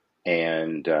outside,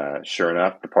 and sure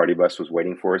enough, the party bus was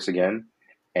waiting for us again,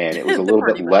 and it was a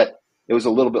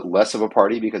little bit less of a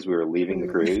party because we were leaving the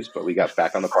cruise, but we got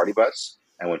back on the party bus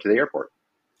and went to the airport.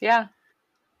 Yeah.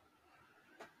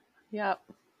 Yep.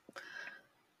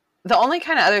 The only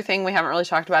kind of other thing we haven't really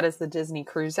talked about is the Disney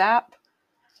Cruise app.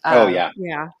 Oh yeah.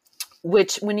 Yeah.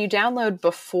 Which when you download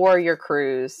before your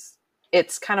cruise,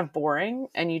 it's kind of boring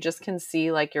and you just can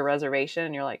see like your reservation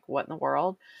and you're like, what in the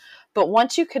world? But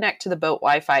once you connect to the boat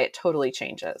Wi-Fi, it totally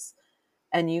changes.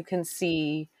 And you can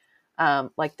see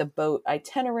like the boat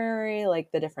itinerary,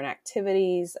 like the different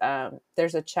activities.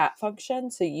 There's a chat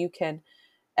function. So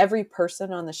every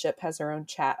person on the ship has their own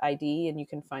chat ID, and you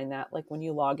can find that like when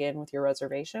you log in with your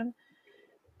reservation.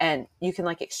 And you can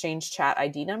like exchange chat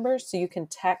ID numbers. So you can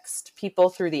text people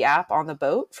through the app on the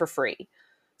boat for free.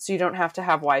 So you don't have to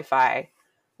have Wi-Fi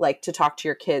like to talk to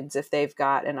your kids if they've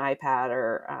got an iPad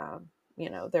or,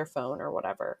 their phone or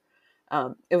whatever.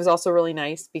 It was also really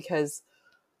nice because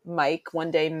Mike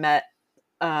one day met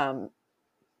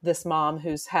this mom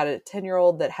who's had a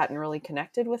 10-year-old that hadn't really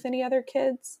connected with any other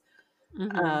kids.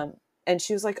 Mm-hmm. And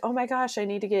she was like, oh my gosh, I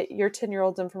need to get your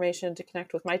 10-year-old's information to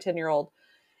connect with my 10-year-old.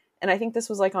 And I think this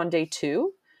was like on day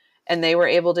 2, and they were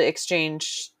able to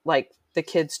exchange like the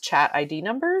kids' chat ID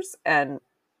numbers, and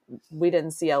we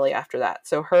didn't see Ellie after that.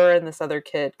 So her and this other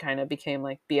kid kind of became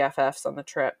like BFFs on the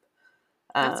trip.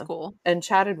 That's cool. And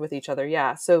chatted with each other.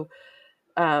 Yeah. So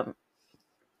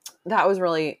that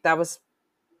was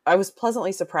I was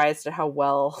pleasantly surprised at how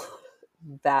well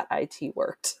that IT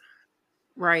worked.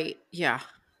 Right. Yeah.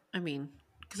 I mean,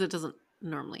 because it doesn't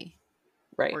normally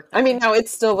Right. work I that mean, way. now it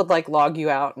still would like log you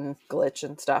out and glitch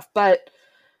and stuff, but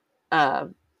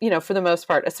for the most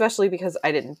part, especially because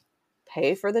I didn't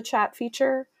pay for the chat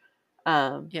feature,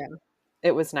 Yeah.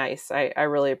 it was nice. I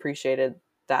really appreciated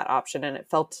that option, and it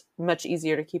felt much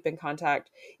easier to keep in contact,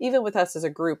 even with us as a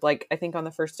group. Like, I think on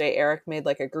the first day, Eric made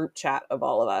like a group chat of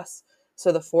all of us.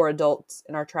 So the 4 adults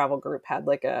in our travel group had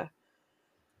like a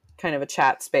kind of a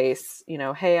chat space,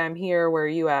 hey, I'm here, where are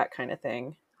you at, kind of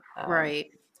thing. Right.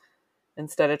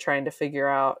 Instead of trying to figure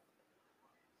out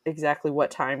exactly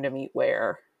what time to meet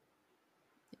where.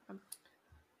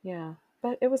 Yeah,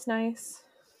 but it was nice.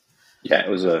 Yeah, it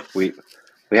was we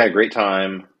had a great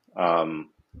time.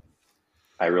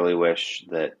 I really wish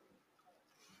that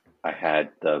I had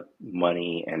the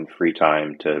money and free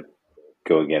time to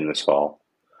go again this fall,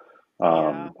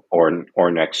 Yeah.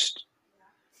 or next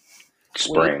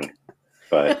spring. Week.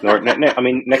 But I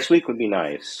mean, next week would be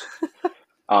nice.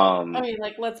 I mean,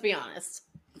 like, let's be honest.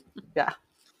 Yeah.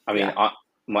 I mean, Yeah.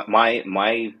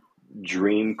 my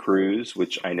dream cruise,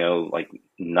 which I know like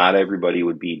not everybody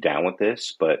would be down with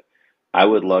this, but I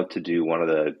would love to do one of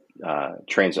the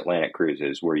transatlantic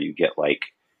cruises where you get like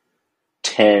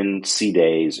 10 sea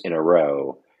days in a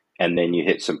row, and then you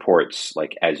hit some ports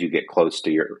like as you get close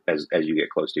to as you get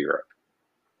close to Europe.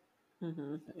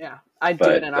 Mm-hmm. Yeah. I'd do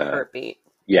it But in a heartbeat.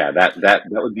 yeah, that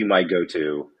would be my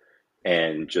go-to,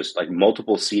 and just like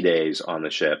multiple sea days on the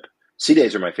ship. Sea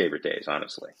days are my favorite days,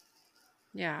 honestly.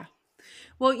 Yeah.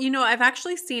 Well, I've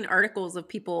actually seen articles of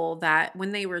people that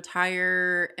when they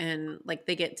retire and like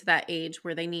they get to that age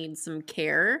where they need some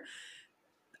care,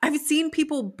 I've seen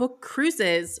people book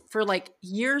cruises for like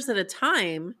years at a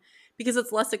time because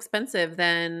it's less expensive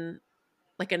than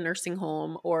like a nursing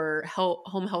home or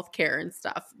home health care and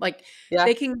stuff. Like Yeah.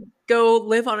 they can go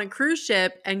live on a cruise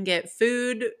ship and get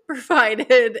food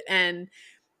provided and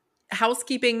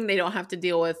housekeeping. They don't have to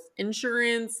deal with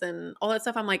insurance and all that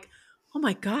stuff. I'm like, oh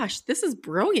my gosh, this is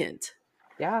brilliant.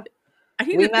 Yeah. I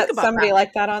need We to think met about somebody that.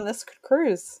 like that on this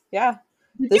cruise. Yeah.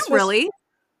 Did This you was, really?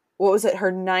 what was it,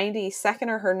 her 92nd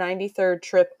or her 93rd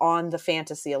trip on the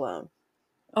Fantasy alone.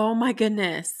 Oh my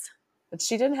goodness. But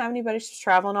she didn't have anybody. She was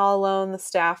traveling all alone. The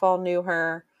staff all knew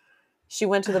her. She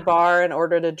went to the bar and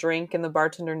ordered a drink, and the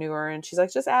bartender knew her. And she's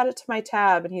like, just add it to my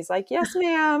tab. And he's like, yes,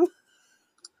 ma'am.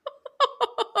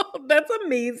 That's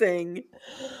amazing.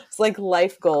 It's like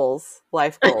life goals.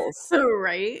 Life goals.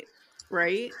 Right.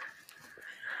 Right.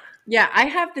 Yeah, I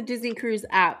have the Disney Cruise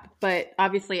app, but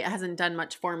obviously it hasn't done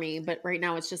much for me. But right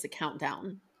now it's just a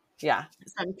countdown. Yeah.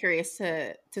 So I'm curious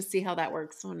to see how that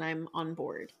works when I'm on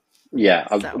board. Yeah,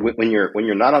 So when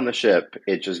you're not on the ship,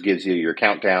 it just gives you your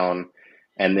countdown,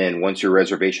 and then once your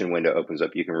reservation window opens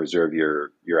up, you can reserve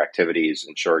your activities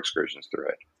and shore excursions through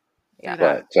it. Yeah.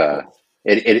 But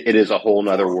it is a whole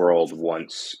nother world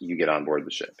once you get on board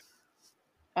the ship.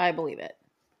 I believe it.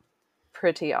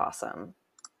 Pretty awesome.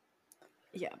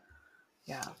 Yeah.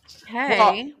 Yeah.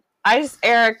 Hey. Well,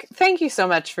 Eric, thank you so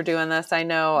much for doing this. I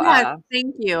know. Yeah,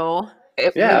 thank you.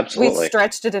 Absolutely. We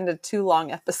stretched it into 2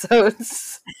 long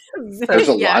episodes. There's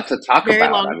a lot to talk very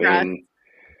about. long I mean,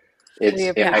 we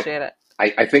appreciate it.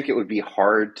 I think it would be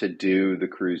hard to do the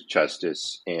cruise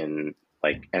justice in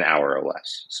like an hour or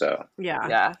less. So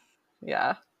yeah.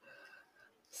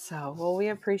 So, well, we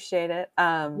appreciate it.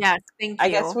 Yes, thank you. I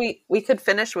guess we could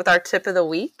finish with our tip of the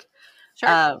week.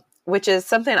 Sure. Which is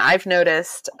something I've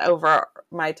noticed over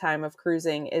my time of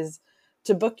cruising is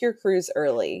to book your cruise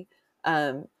early.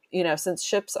 Since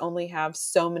ships only have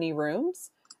so many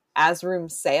rooms, as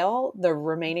rooms sail, the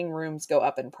remaining rooms go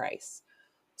up in price.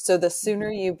 So the sooner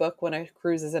you book when a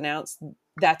cruise is announced,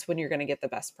 that's when you're going to get the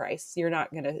best price. You're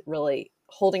not going to really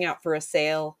holding out for a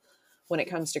sale when it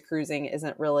comes to cruising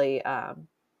isn't really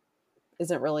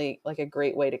like a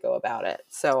great way to go about it.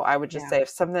 So I would just say if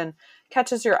something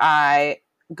catches your eye,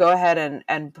 go ahead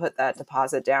and put that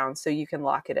deposit down so you can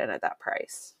lock it in at that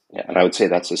price. yeah, and I would say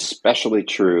that's especially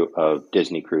true of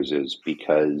Disney cruises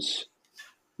because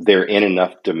they're in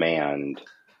enough demand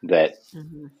that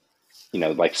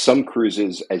like some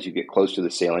cruises, as you get close to the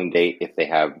sailing date, if they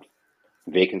have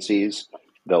vacancies,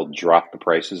 they'll drop the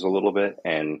prices a little bit.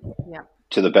 And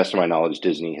to the best of my knowledge,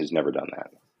 Disney has never done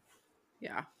that.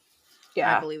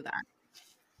 Yeah, I believe that.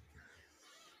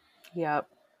 Yep.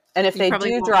 And if they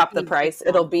do drop the price,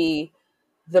 it'll be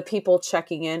the people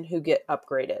checking in who get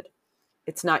upgraded.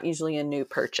 It's not usually a new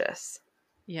purchase.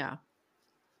 Yeah.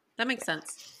 That makes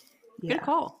sense. Yeah. Good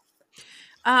call.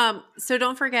 So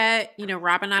don't forget,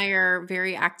 Rob and I are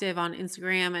very active on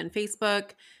Instagram and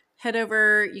Facebook. head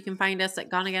over. You can find us at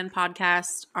Gone Again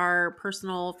Podcast. Our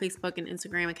personal Facebook and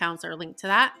Instagram accounts are linked to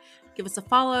that. Give us a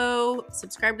follow,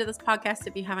 subscribe to this podcast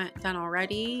if you haven't done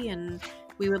already. And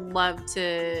we would love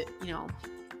to,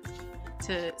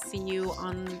 to see you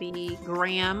on the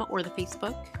gram or the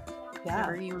Facebook,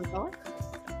 whatever you want to call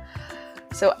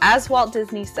it. So as Walt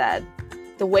Disney said,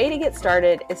 the way to get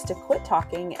started is to quit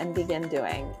talking and begin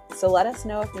doing. So let us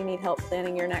know if you need help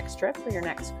planning your next trip or your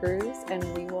next cruise, and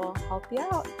we will help you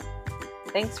out.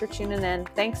 Thanks for tuning in.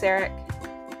 Thanks, Eric.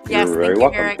 Yes, You're very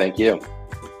welcome. Eric. Thank you.